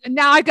 please. And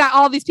now I've got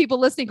all these people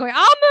listening going,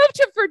 I'll move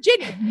to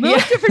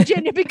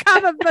Virginia,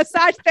 become a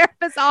massage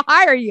therapist. I'll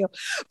hire you.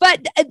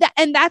 But,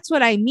 and that's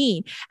what I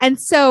mean.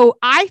 And so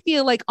I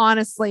feel like,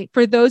 honestly,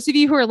 for those of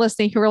you who are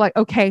listening, who are like,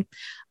 okay,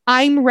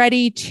 I'm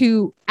ready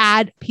to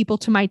add people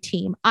to my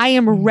team. I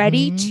am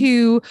ready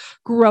to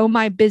grow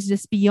my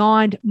business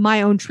beyond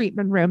my own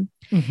treatment room.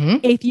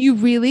 If you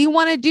really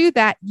want to do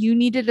that, you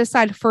need to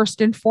decide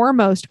first and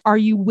foremost, are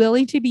you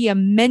willing to be a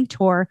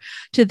mentor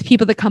to the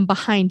people that come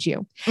behind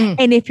you?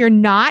 And if you're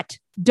not,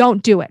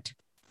 don't do it.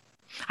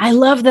 I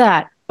love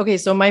that. Okay.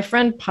 So my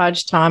friend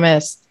Podge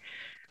Thomas,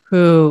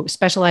 who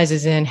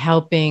specializes in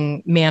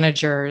helping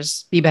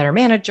managers be better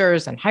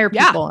managers and hire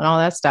people and all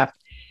that stuff.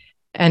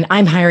 And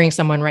I'm hiring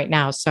someone right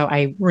now, so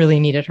I really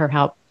needed her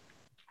help.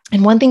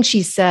 And one thing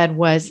she said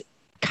was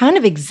kind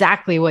of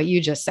exactly what you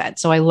just said.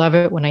 So I love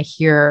it when I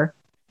hear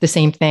the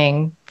same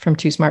thing from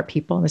two smart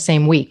people in the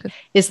same week.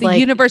 It's the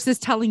universe is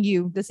telling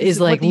you this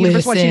is like, what the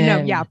universe wants you to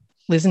know. Yeah.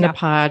 Listen to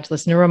Podge,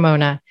 listen to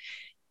Ramona.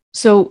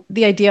 So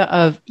the idea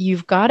of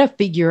you've got to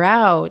figure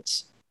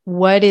out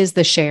what is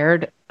the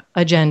shared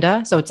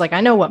agenda. So it's like,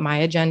 I know what my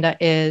agenda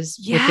is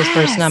with this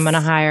person I'm going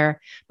to hire,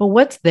 but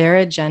what's their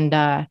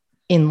agenda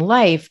in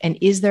life? And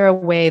is there a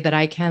way that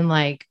I can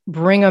like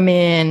bring them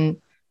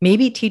in,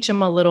 maybe teach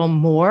them a little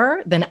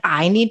more than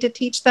I need to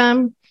teach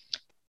them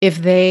if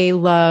they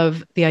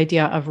love the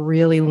idea of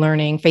really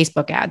learning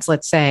Facebook ads,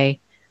 let's say,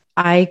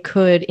 I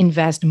could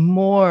invest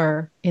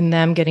more in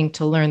them getting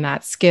to learn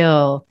that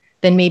skill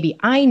than maybe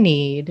I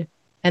need.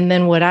 And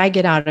then what I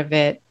get out of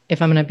it,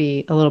 if I'm going to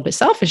be a little bit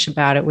selfish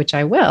about it, which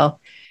I will,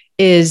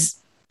 is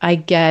I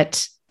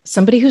get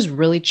somebody who's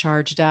really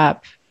charged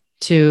up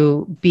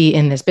to be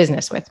in this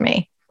business with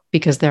me,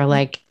 because they're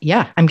like,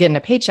 yeah, I'm getting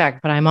a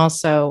paycheck, but I'm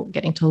also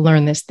getting to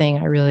learn this thing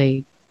I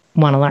really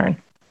want to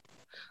learn.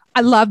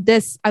 I love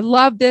this. I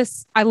love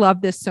this. I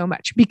love this so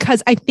much,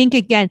 because I think,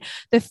 again,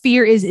 the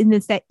fear is in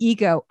this, that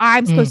ego.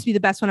 I'm supposed to be the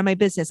best one in my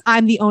business.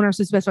 I'm the owner,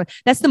 so the best one.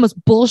 That's the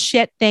most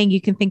bullshit thing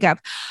you can think of.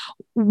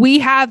 We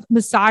have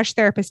massage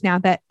therapists now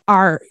that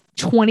are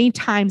 20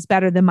 times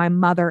better than my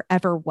mother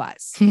ever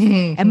was.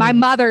 And my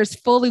mother is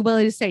fully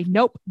willing to say,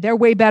 nope, they're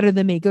way better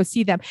than me. Go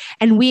see them.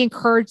 And we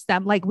encourage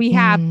them. Like, we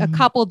have a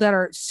couple that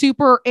are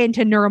super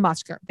into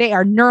neuromuscular. They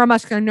are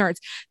neuromuscular nerds.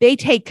 They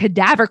take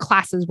cadaver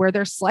classes where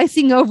they're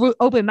slicing over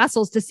open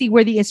muscles to see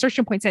where the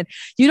insertion points in.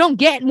 You don't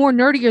get more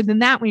nerdier than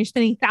that when you're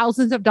spending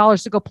thousands of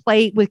dollars to go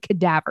play with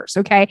cadavers.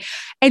 Okay.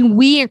 And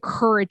we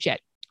encourage it.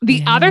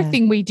 The other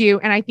thing we do,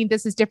 and I think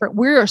this is different,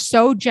 we are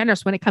so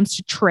generous when it comes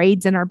to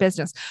trades in our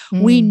business.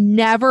 We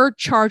never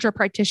charge our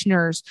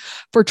practitioners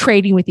for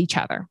trading with each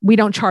other. We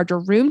don't charge a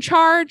room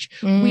charge.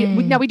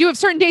 Now we do have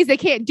certain days they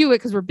can't do it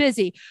because we're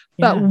busy,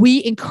 but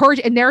we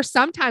encourage. And there are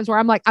some times where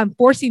I'm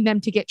forcing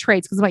them to get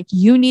trades, because I'm like,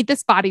 you need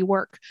this body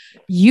work.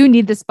 You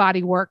need this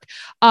body work.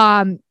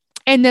 And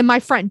then my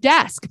front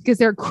desk, because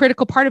they're a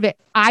critical part of it,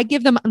 I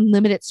give them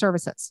unlimited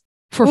services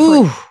for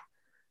free.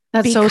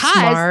 That's so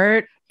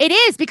smart. It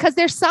is, because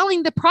they're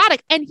selling the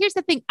product. And here's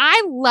the thing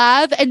I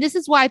love, and this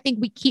is why I think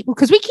we keep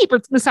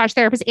massage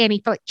therapist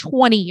Annie for like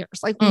 20 years.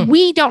 Like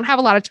we don't have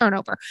a lot of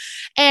turnover.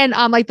 And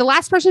like the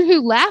last person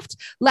who left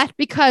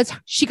because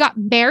she got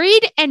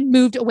married and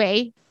moved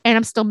away. And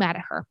I'm still mad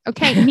at her.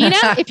 Okay. Nina,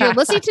 if you're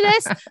listening to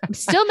this, I'm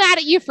still mad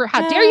at you for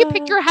how dare you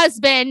pick your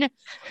husband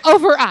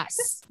over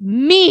us.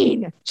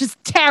 Mean,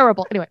 just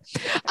terrible. Anyway.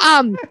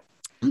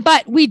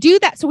 But we do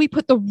that. So we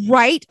put the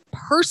right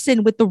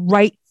person with the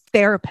right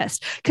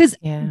therapist, because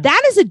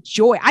that is a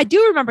joy. I do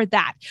remember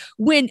that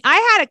when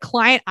I had a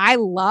client I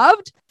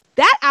loved,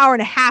 that hour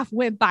and a half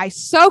went by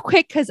so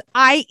quick because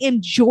I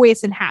am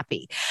joyous and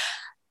happy.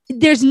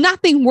 There's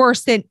nothing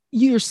worse than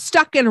you're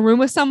stuck in a room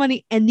with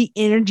somebody and the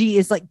energy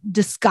is like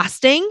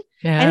disgusting.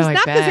 And it's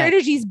not because their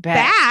energy is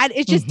bad.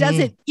 It just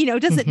doesn't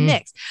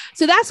mix.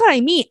 So that's what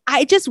I mean.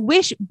 I just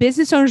wish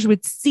business owners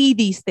would see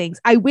these things.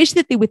 I wish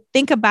that they would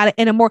think about it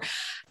in a more,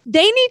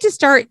 they need to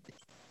start,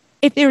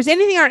 if there's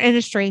anything in our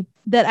industry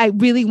that I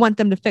really want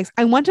them to fix,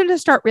 I want them to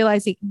start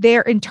realizing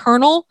their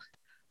internal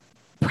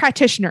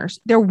practitioners,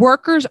 their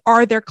workers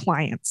are their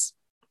clients.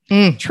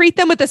 Treat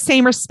them with the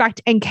same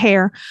respect and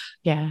care.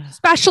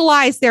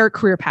 Specialize their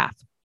career path.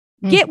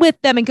 Get with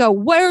them and go,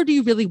 where do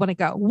you really want to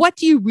go? What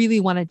do you really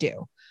want to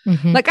do?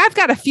 Like I've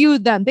got a few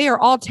of them. They are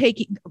all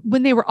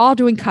when they were all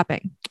doing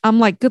cupping. I'm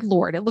like, good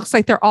Lord, it looks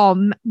like they're all,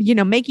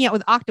 making out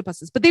with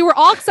octopuses, but they were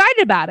all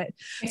excited about it.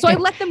 So I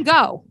let them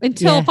go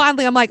until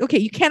finally I'm like, okay,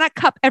 you cannot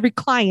cup every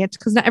client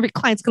because not every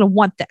client's going to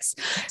want this.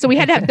 So we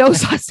had to have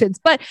those lessons.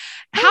 But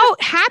how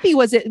happy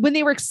was it when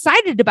they were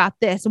excited about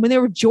this and when they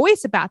were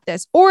joyous about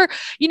this? Or,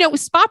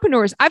 with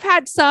spapreneurs, I've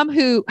had some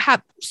who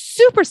have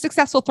super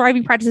successful,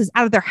 thriving practices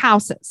out of their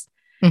houses.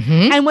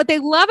 And what they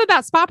love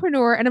about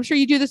Spapreneur, and I'm sure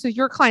you do this with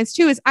your clients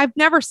too, is I've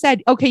never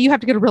said, okay, you have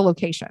to get a real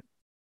location.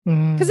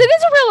 Because it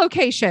is a real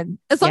location.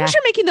 As long as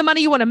you're making the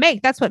money you want to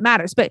make, that's what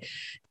matters. But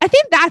I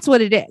think that's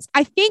what it is.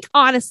 I think,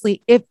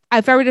 honestly, if I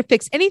were to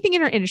fix anything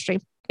in our industry,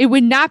 it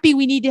would not be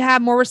we need to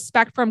have more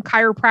respect from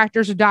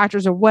chiropractors or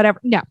doctors or whatever.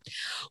 No.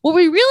 What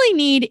we really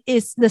need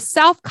is the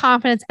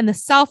self-confidence and the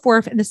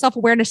self-worth and the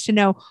self-awareness to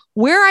know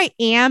where I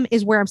am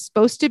is where I'm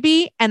supposed to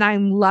be, and I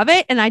love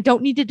it, and I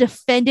don't need to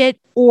defend it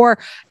or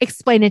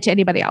explain it to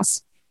anybody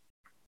else.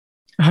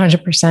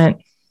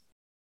 100%.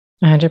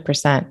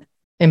 100%.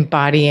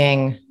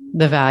 Embodying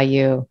the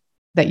value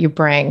that you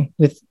bring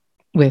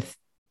with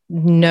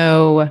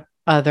no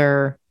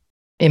other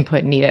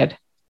input needed.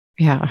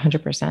 Yeah,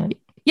 100%.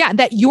 Yeah,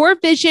 that your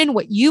vision,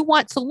 what you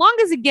want, so long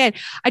as, again,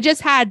 I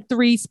just had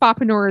 3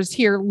 spapreneurs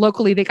here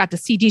locally. They got to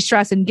see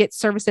de-stress and get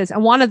services.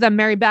 And one of them,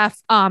 Mary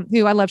Beth,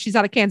 who I love, she's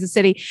out of Kansas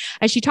City.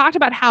 And she talked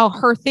about how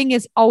her thing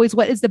is always,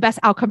 what is the best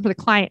outcome for the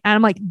client? And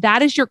I'm like,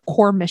 that is your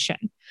core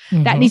mission.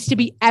 That needs to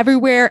be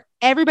everywhere.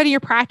 Everybody in your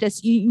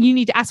practice, you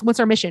need to ask, what's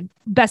our mission?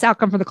 Best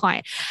outcome for the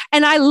client.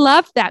 And I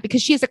love that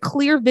because she has a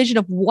clear vision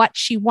of what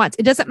she wants.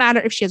 It doesn't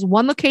matter if she has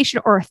 1 location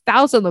or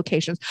 1,000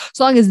 locations,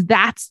 so long as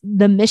that's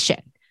the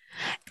mission.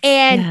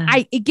 And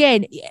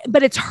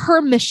but it's her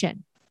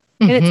mission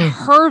and it's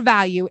her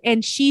value,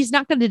 and she's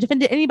not going to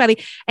defend it to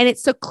anybody. And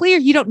it's so clear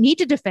you don't need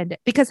to defend it,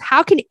 because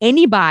how can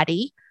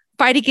anybody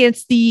fight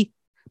against the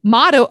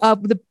motto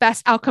of the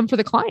best outcome for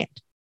the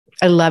client?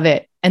 I love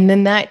it. And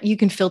then that you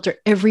can filter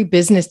every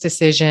business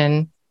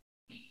decision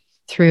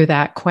through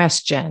that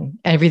question,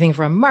 everything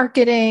from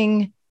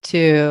marketing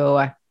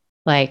to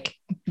like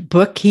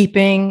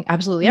bookkeeping,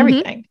 absolutely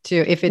everything, to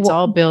if it's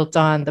all built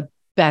on the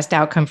best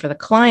outcome for the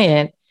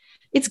client,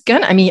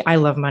 I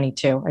love money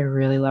too. I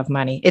really love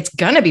money. It's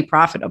going to be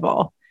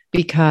profitable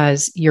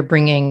because you're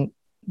bringing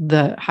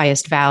the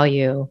highest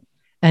value,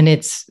 and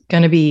it's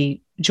going to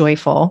be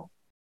joyful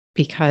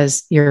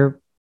because you're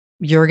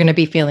going to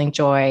be feeling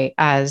joy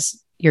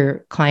as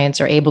your clients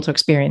are able to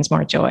experience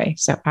more joy.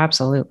 So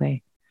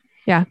absolutely.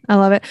 Yeah, I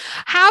love it.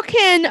 How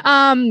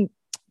can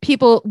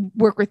people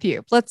work with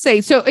you? Let's say,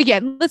 so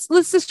again, let's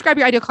describe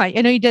your ideal client.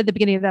 I know you did at the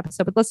beginning of the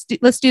episode, but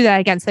let's do that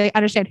again so they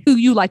understand who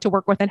you like to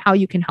work with and how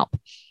you can help.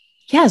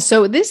 Yeah.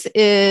 So this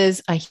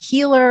is a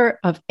healer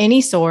of any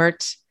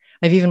sort.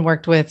 I've even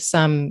worked with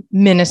some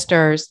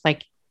ministers.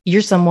 Like,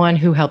 you're someone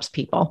who helps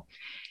people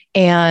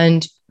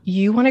and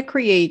you want to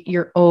create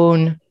your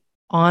own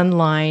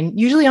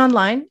usually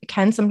online. It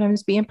can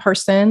sometimes be in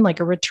person, like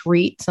a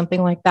retreat,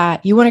 something like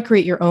that. You want to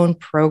create your own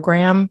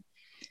program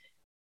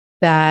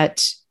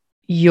that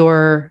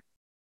you're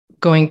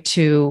going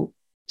to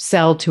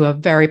sell to a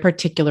very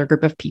particular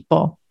group of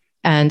people.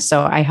 And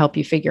so I help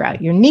you figure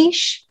out your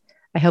niche.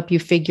 I help you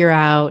figure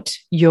out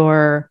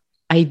your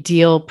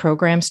ideal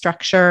program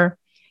structure,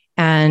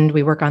 and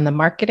we work on the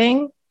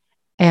marketing,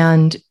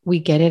 and we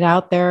get it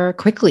out there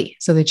quickly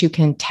so that you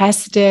can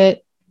test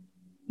it,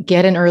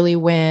 get an early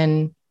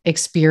win,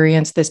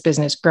 experience this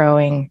business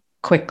growing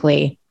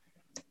quickly.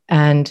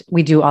 And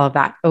we do all of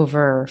that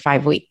over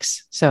 5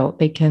 weeks. So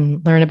they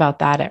can learn about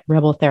that at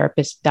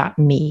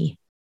rebeltherapist.me.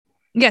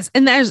 Yes.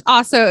 And there's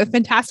also a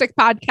fantastic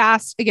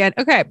podcast. Again,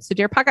 okay. So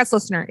dear podcast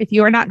listener, if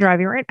you are not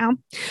driving right now,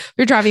 if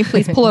you're driving,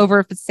 please pull over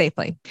if it's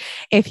safely.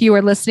 If you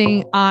are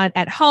listening on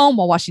at home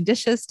while washing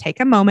dishes, take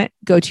a moment,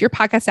 go to your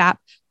podcast app,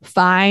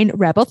 find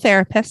Rebel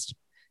Therapist,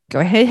 go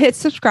ahead, hit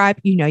subscribe.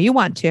 You know you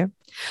want to.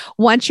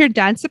 Once you're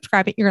done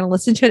subscribing, you're going to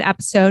listen to an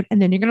episode,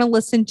 and then you're going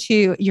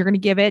to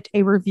give it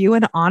a review,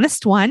 an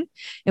honest one.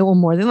 It will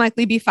more than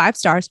likely be 5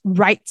 stars.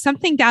 Write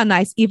something down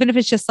nice, even if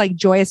it's just like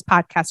Joyous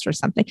Podcast or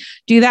something.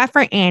 Do that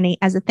for Annie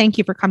as a thank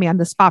you for coming on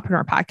the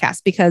Spapreneur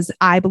podcast, because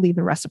I believe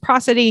in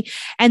reciprocity.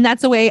 And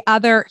that's the way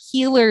other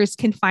healers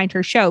can find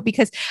her show.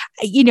 Because,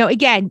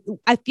 again,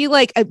 I feel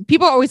like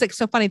people are always like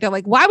so funny. They're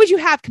like, why would you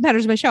have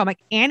competitors in my show? I'm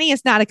like, Annie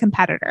is not a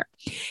competitor.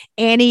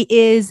 Annie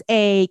is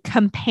a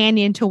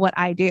companion to what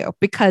I do,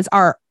 because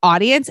our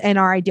audience and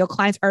our ideal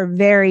clients are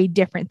very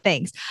different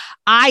things.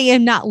 I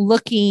am not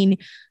looking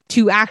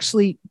to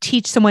actually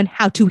teach someone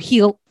how to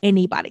heal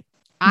anybody.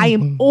 I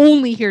am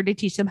only here to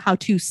teach them how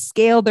to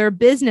scale their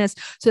business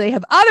so they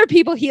have other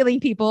people healing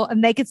people,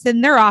 and they can sit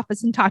in their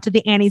office and talk to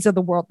the Annies of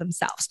the world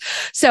themselves.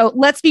 So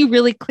let's be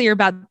really clear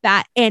about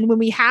that. And when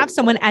we have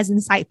someone as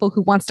insightful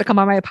who wants to come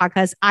on my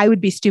podcast, I would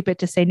be stupid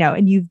to say no.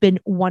 And you've been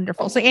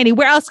wonderful. So Annie,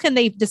 where else can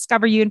they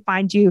discover you and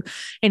find you?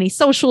 Any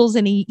socials,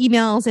 any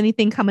emails,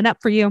 anything coming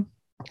up for you?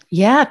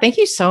 Yeah. Thank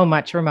you so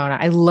much, Ramona.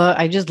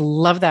 I just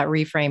love that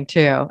reframe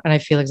too. And I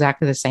feel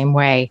exactly the same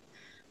way.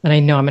 And I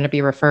know I'm going to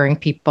be referring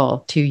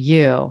people to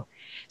you.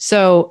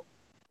 So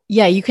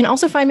yeah, you can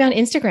also find me on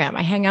Instagram.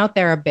 I hang out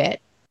there a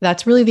bit.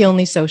 That's really the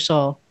only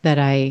social that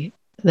I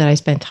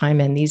spend time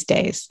in these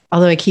days.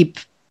 Although I keep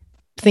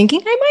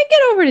thinking I might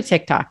get over to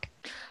TikTok.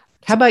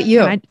 How about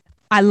you?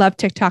 I love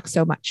TikTok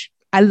so much.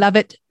 I love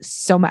it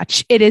so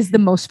much. It is the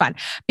most fun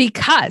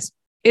because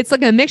it's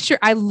like a mixture.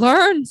 I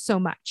learn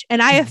so much,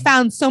 and I have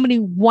found so many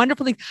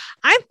wonderful things.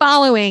 I'm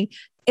following.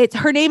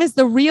 Her name is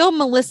The Real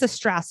Melissa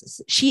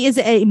Strauss. She is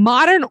a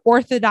modern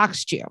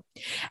Orthodox Jew.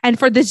 And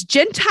for this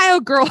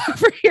Gentile girl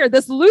over here,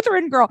 this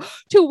Lutheran girl,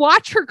 to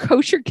watch her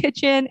kosher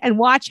kitchen and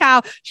watch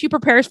how she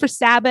prepares for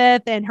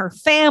Sabbath and her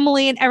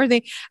family and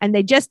everything. And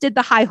they just did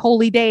the High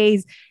Holy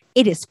Days.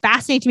 It is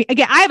fascinating to me.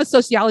 Again, I have a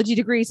sociology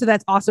degree, so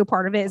that's also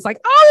part of it. It's like,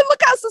 oh,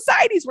 look how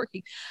society's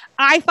working.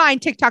 I find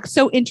TikTok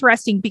so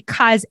interesting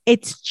because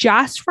it's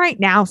just right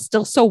now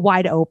still so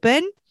wide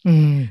open.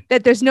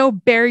 That there's no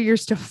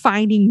barriers to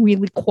finding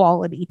really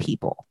quality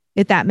people,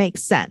 if that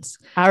makes sense.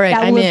 All right.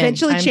 That will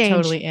eventually change.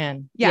 Totally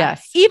in. Yeah.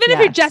 Yes. Even if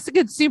you're just a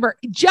consumer,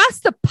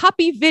 just the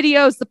puppy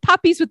videos, the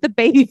puppies with the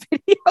baby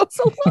videos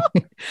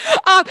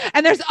alone.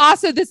 And there's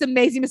also this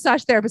amazing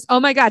massage therapist. Oh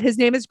my God. His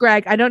name is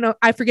Greg. I don't know.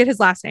 I forget his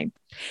last name.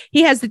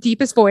 He has the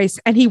deepest voice,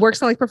 and he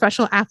works on like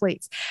professional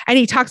athletes, and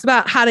he talks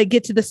about how to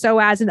get to the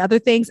psoas and other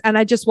things. And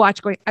I just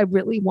watch going, I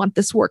really want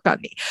this work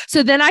on me.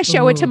 So then I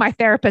show it to my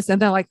therapist,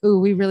 and they're like, ooh,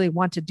 we really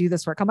want to do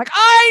this work. I'm like,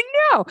 I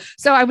know.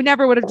 So I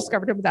never would have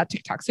discovered it without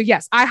TikTok. So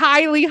yes, I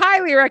highly,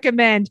 highly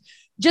recommend,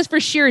 just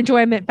for sheer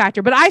enjoyment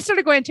factor. But I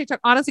started going on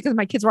TikTok, honestly, because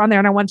my kids were on there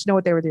and I wanted to know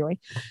what they were doing.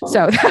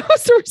 So that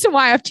was the reason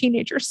why I have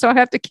teenagers. So I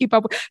have to keep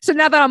up. So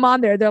now that I'm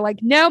on there, they're like,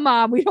 no,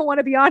 Mom, we don't want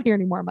to be on here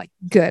anymore. I'm like,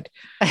 good.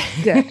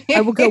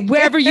 I will go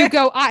wherever you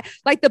go.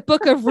 Like the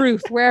Book of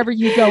Ruth, wherever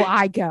you go,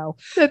 I go.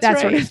 That right.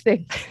 Sort of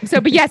thing. So,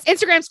 but yes,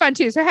 Instagram's fun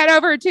too. So head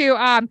over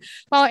to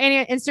follow Annie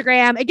on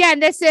Instagram. Again,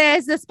 this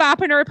is the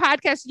Spapreneur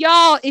podcast.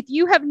 Y'all, if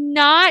you have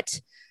not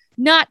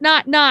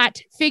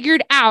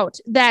figured out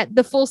that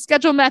the full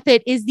schedule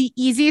method is the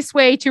easiest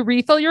way to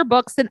refill your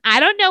books, then I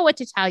don't know what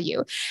to tell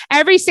you.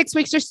 Every 6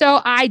 weeks or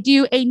so, I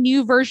do a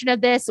new version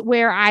of this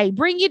where I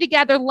bring you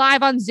together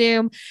live on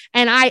Zoom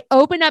and I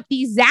open up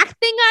the exact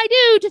thing I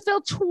do to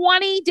fill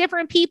 20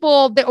 different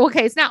people.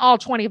 Okay, it's not all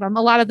 20 of them.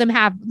 A lot of them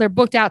they're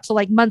booked out to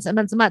like months and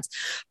months and months.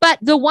 But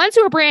the ones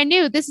who are brand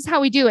new, this is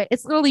how we do it.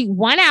 It's literally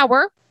 1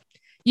 hour.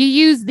 You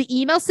use the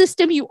email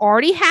system you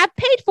already have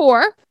paid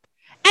for.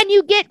 And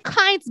you get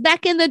clients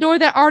back in the door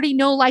that already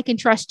know, like, and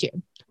trust you.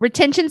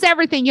 Retention's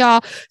everything,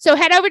 y'all. So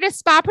head over to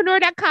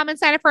spapreneur.com and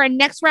sign up for our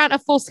next round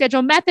of full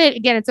schedule method.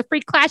 Again, it's a free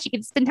class. You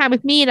can spend time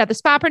with me and other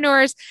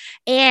spapreneurs.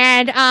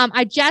 And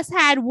I just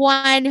had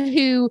one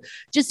who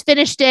just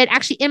finished it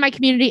actually in my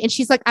community. And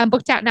she's like, I'm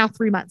booked out now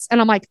 3 months.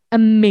 And I'm like,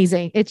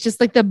 amazing. It's just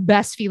like the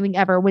best feeling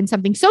ever when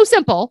something so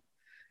simple.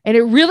 And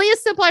it really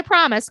is simple, I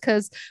promise,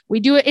 because we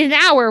do it in an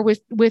hour with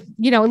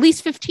at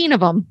least 15 of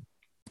them.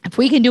 If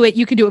we can do it,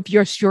 you can do it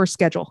with your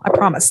schedule. I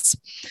promise.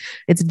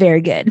 It's very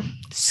good.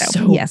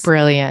 So yes.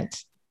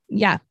 Brilliant.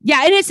 Yeah.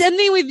 Yeah. And it's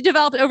something we've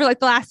developed over like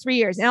the last 3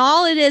 years. And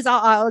all it is,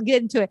 I'll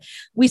get into it.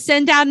 We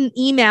send out an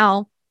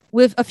email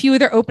with a few of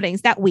their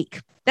openings that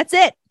week. That's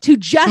it, to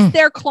just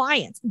their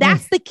clients.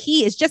 That's the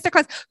key, is just their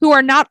clients who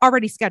are not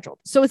already scheduled.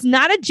 So it's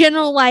not a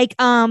general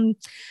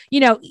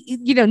email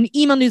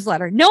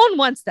newsletter. No one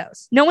wants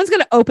those. No one's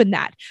going to open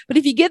that. But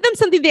if you give them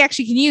something they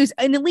actually can use,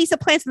 and at least it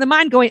plants in the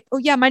mind going, oh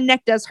yeah, my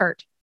neck does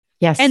hurt.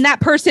 Yes. And that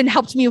person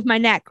helped me with my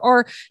neck.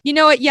 Or, you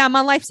know what? Yeah,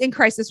 my life's in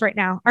crisis right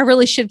now. I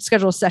really should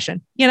schedule a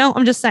session.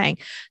 I'm just saying.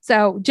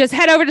 So just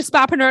head over to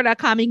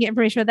spapreneur.com and get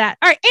information about that.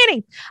 All right,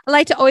 Annie, I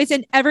like to always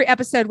end every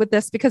episode with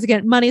this because,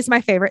 again, money is my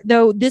favorite,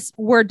 though this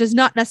word does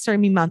not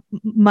necessarily mean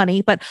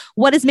money. But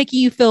what is making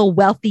you feel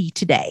wealthy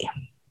today?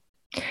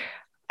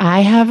 I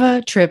have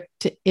a trip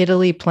to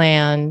Italy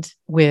planned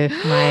with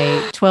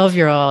my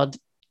 12-year-old.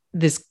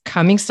 This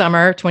coming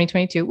summer,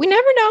 2022. We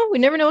never know. We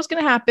never know what's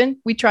going to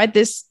happen. We tried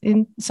this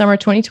in summer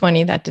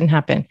 2020. That didn't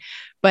happen.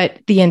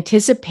 But the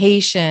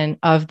anticipation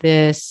of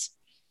this,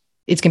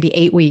 it's going to be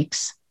 8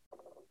 weeks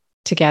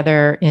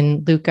together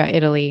in Lucca,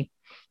 Italy.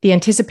 The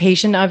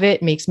anticipation of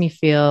it makes me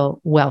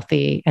feel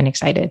wealthy and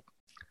excited.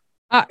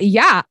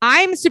 Yeah,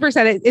 I'm super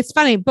excited. It's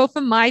funny. Both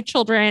of my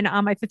children,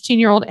 my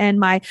 15-year-old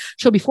and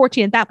she'll be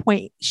 14 at that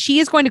point. She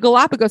is going to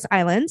Galapagos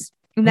Islands.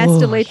 And that's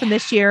delayed from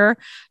this year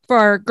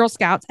for Girl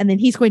Scouts. And then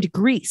he's going to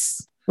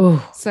Greece.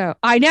 Ooh, so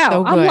I know.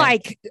 So I'm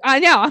like,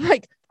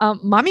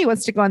 mommy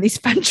wants to go on these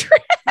fun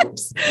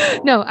trips.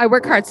 No, I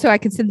work hard so I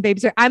can send the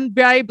babies there. I'm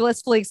very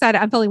blissfully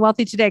excited. I'm feeling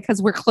wealthy today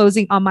because we're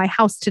closing on my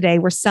house today.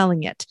 We're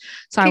selling it.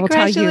 So I will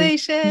tell you.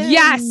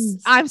 Yes,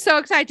 I'm so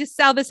excited to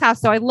sell this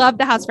house. So I love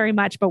the house very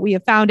much, but we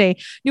have found a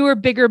newer,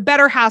 bigger,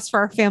 better house for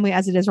our family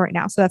as it is right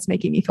now. So that's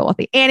making me feel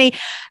wealthy. Annie,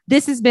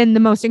 this has been the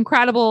most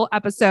incredible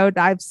episode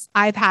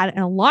I've had in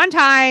a long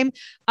time.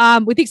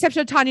 With the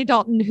exception of Tanya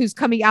Dalton, who's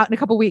coming out in a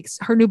couple of weeks.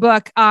 Her new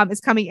book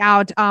is coming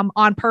out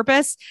on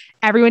purpose.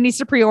 Everyone needs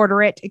to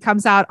pre-order it. It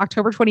comes out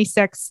October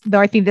 26th, though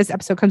I think this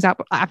episode comes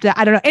out after that.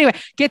 I don't know. Anyway,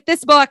 get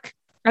this book.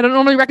 I don't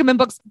normally recommend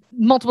books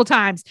multiple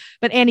times,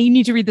 but Annie, you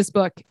need to read this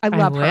book. I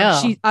love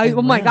her.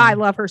 Oh my God, I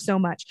love her so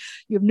much.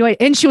 You have no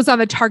idea. And she was on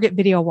the Target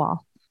video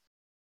wall.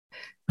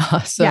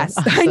 Awesome. Yes,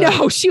 awesome. I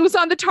know. She was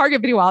on the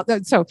Target video wall.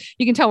 So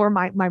you can tell where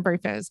my brain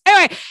is.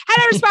 Anyway, head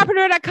over to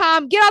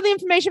spapreneur.com, get all the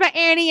information about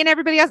Annie and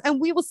everybody else,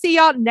 and we will see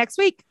y'all next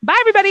week. Bye,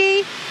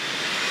 everybody.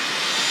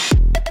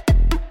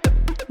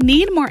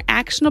 Need more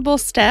actionable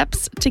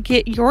steps to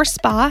get your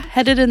spa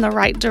headed in the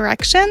right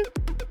direction?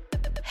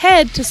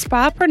 Head to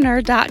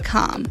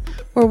spapreneur.com,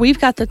 where we've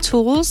got the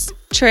tools,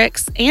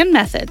 tricks, and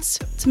methods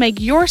to make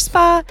your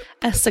spa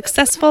as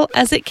successful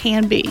as it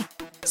can be.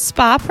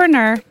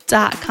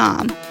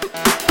 spapreneur.com.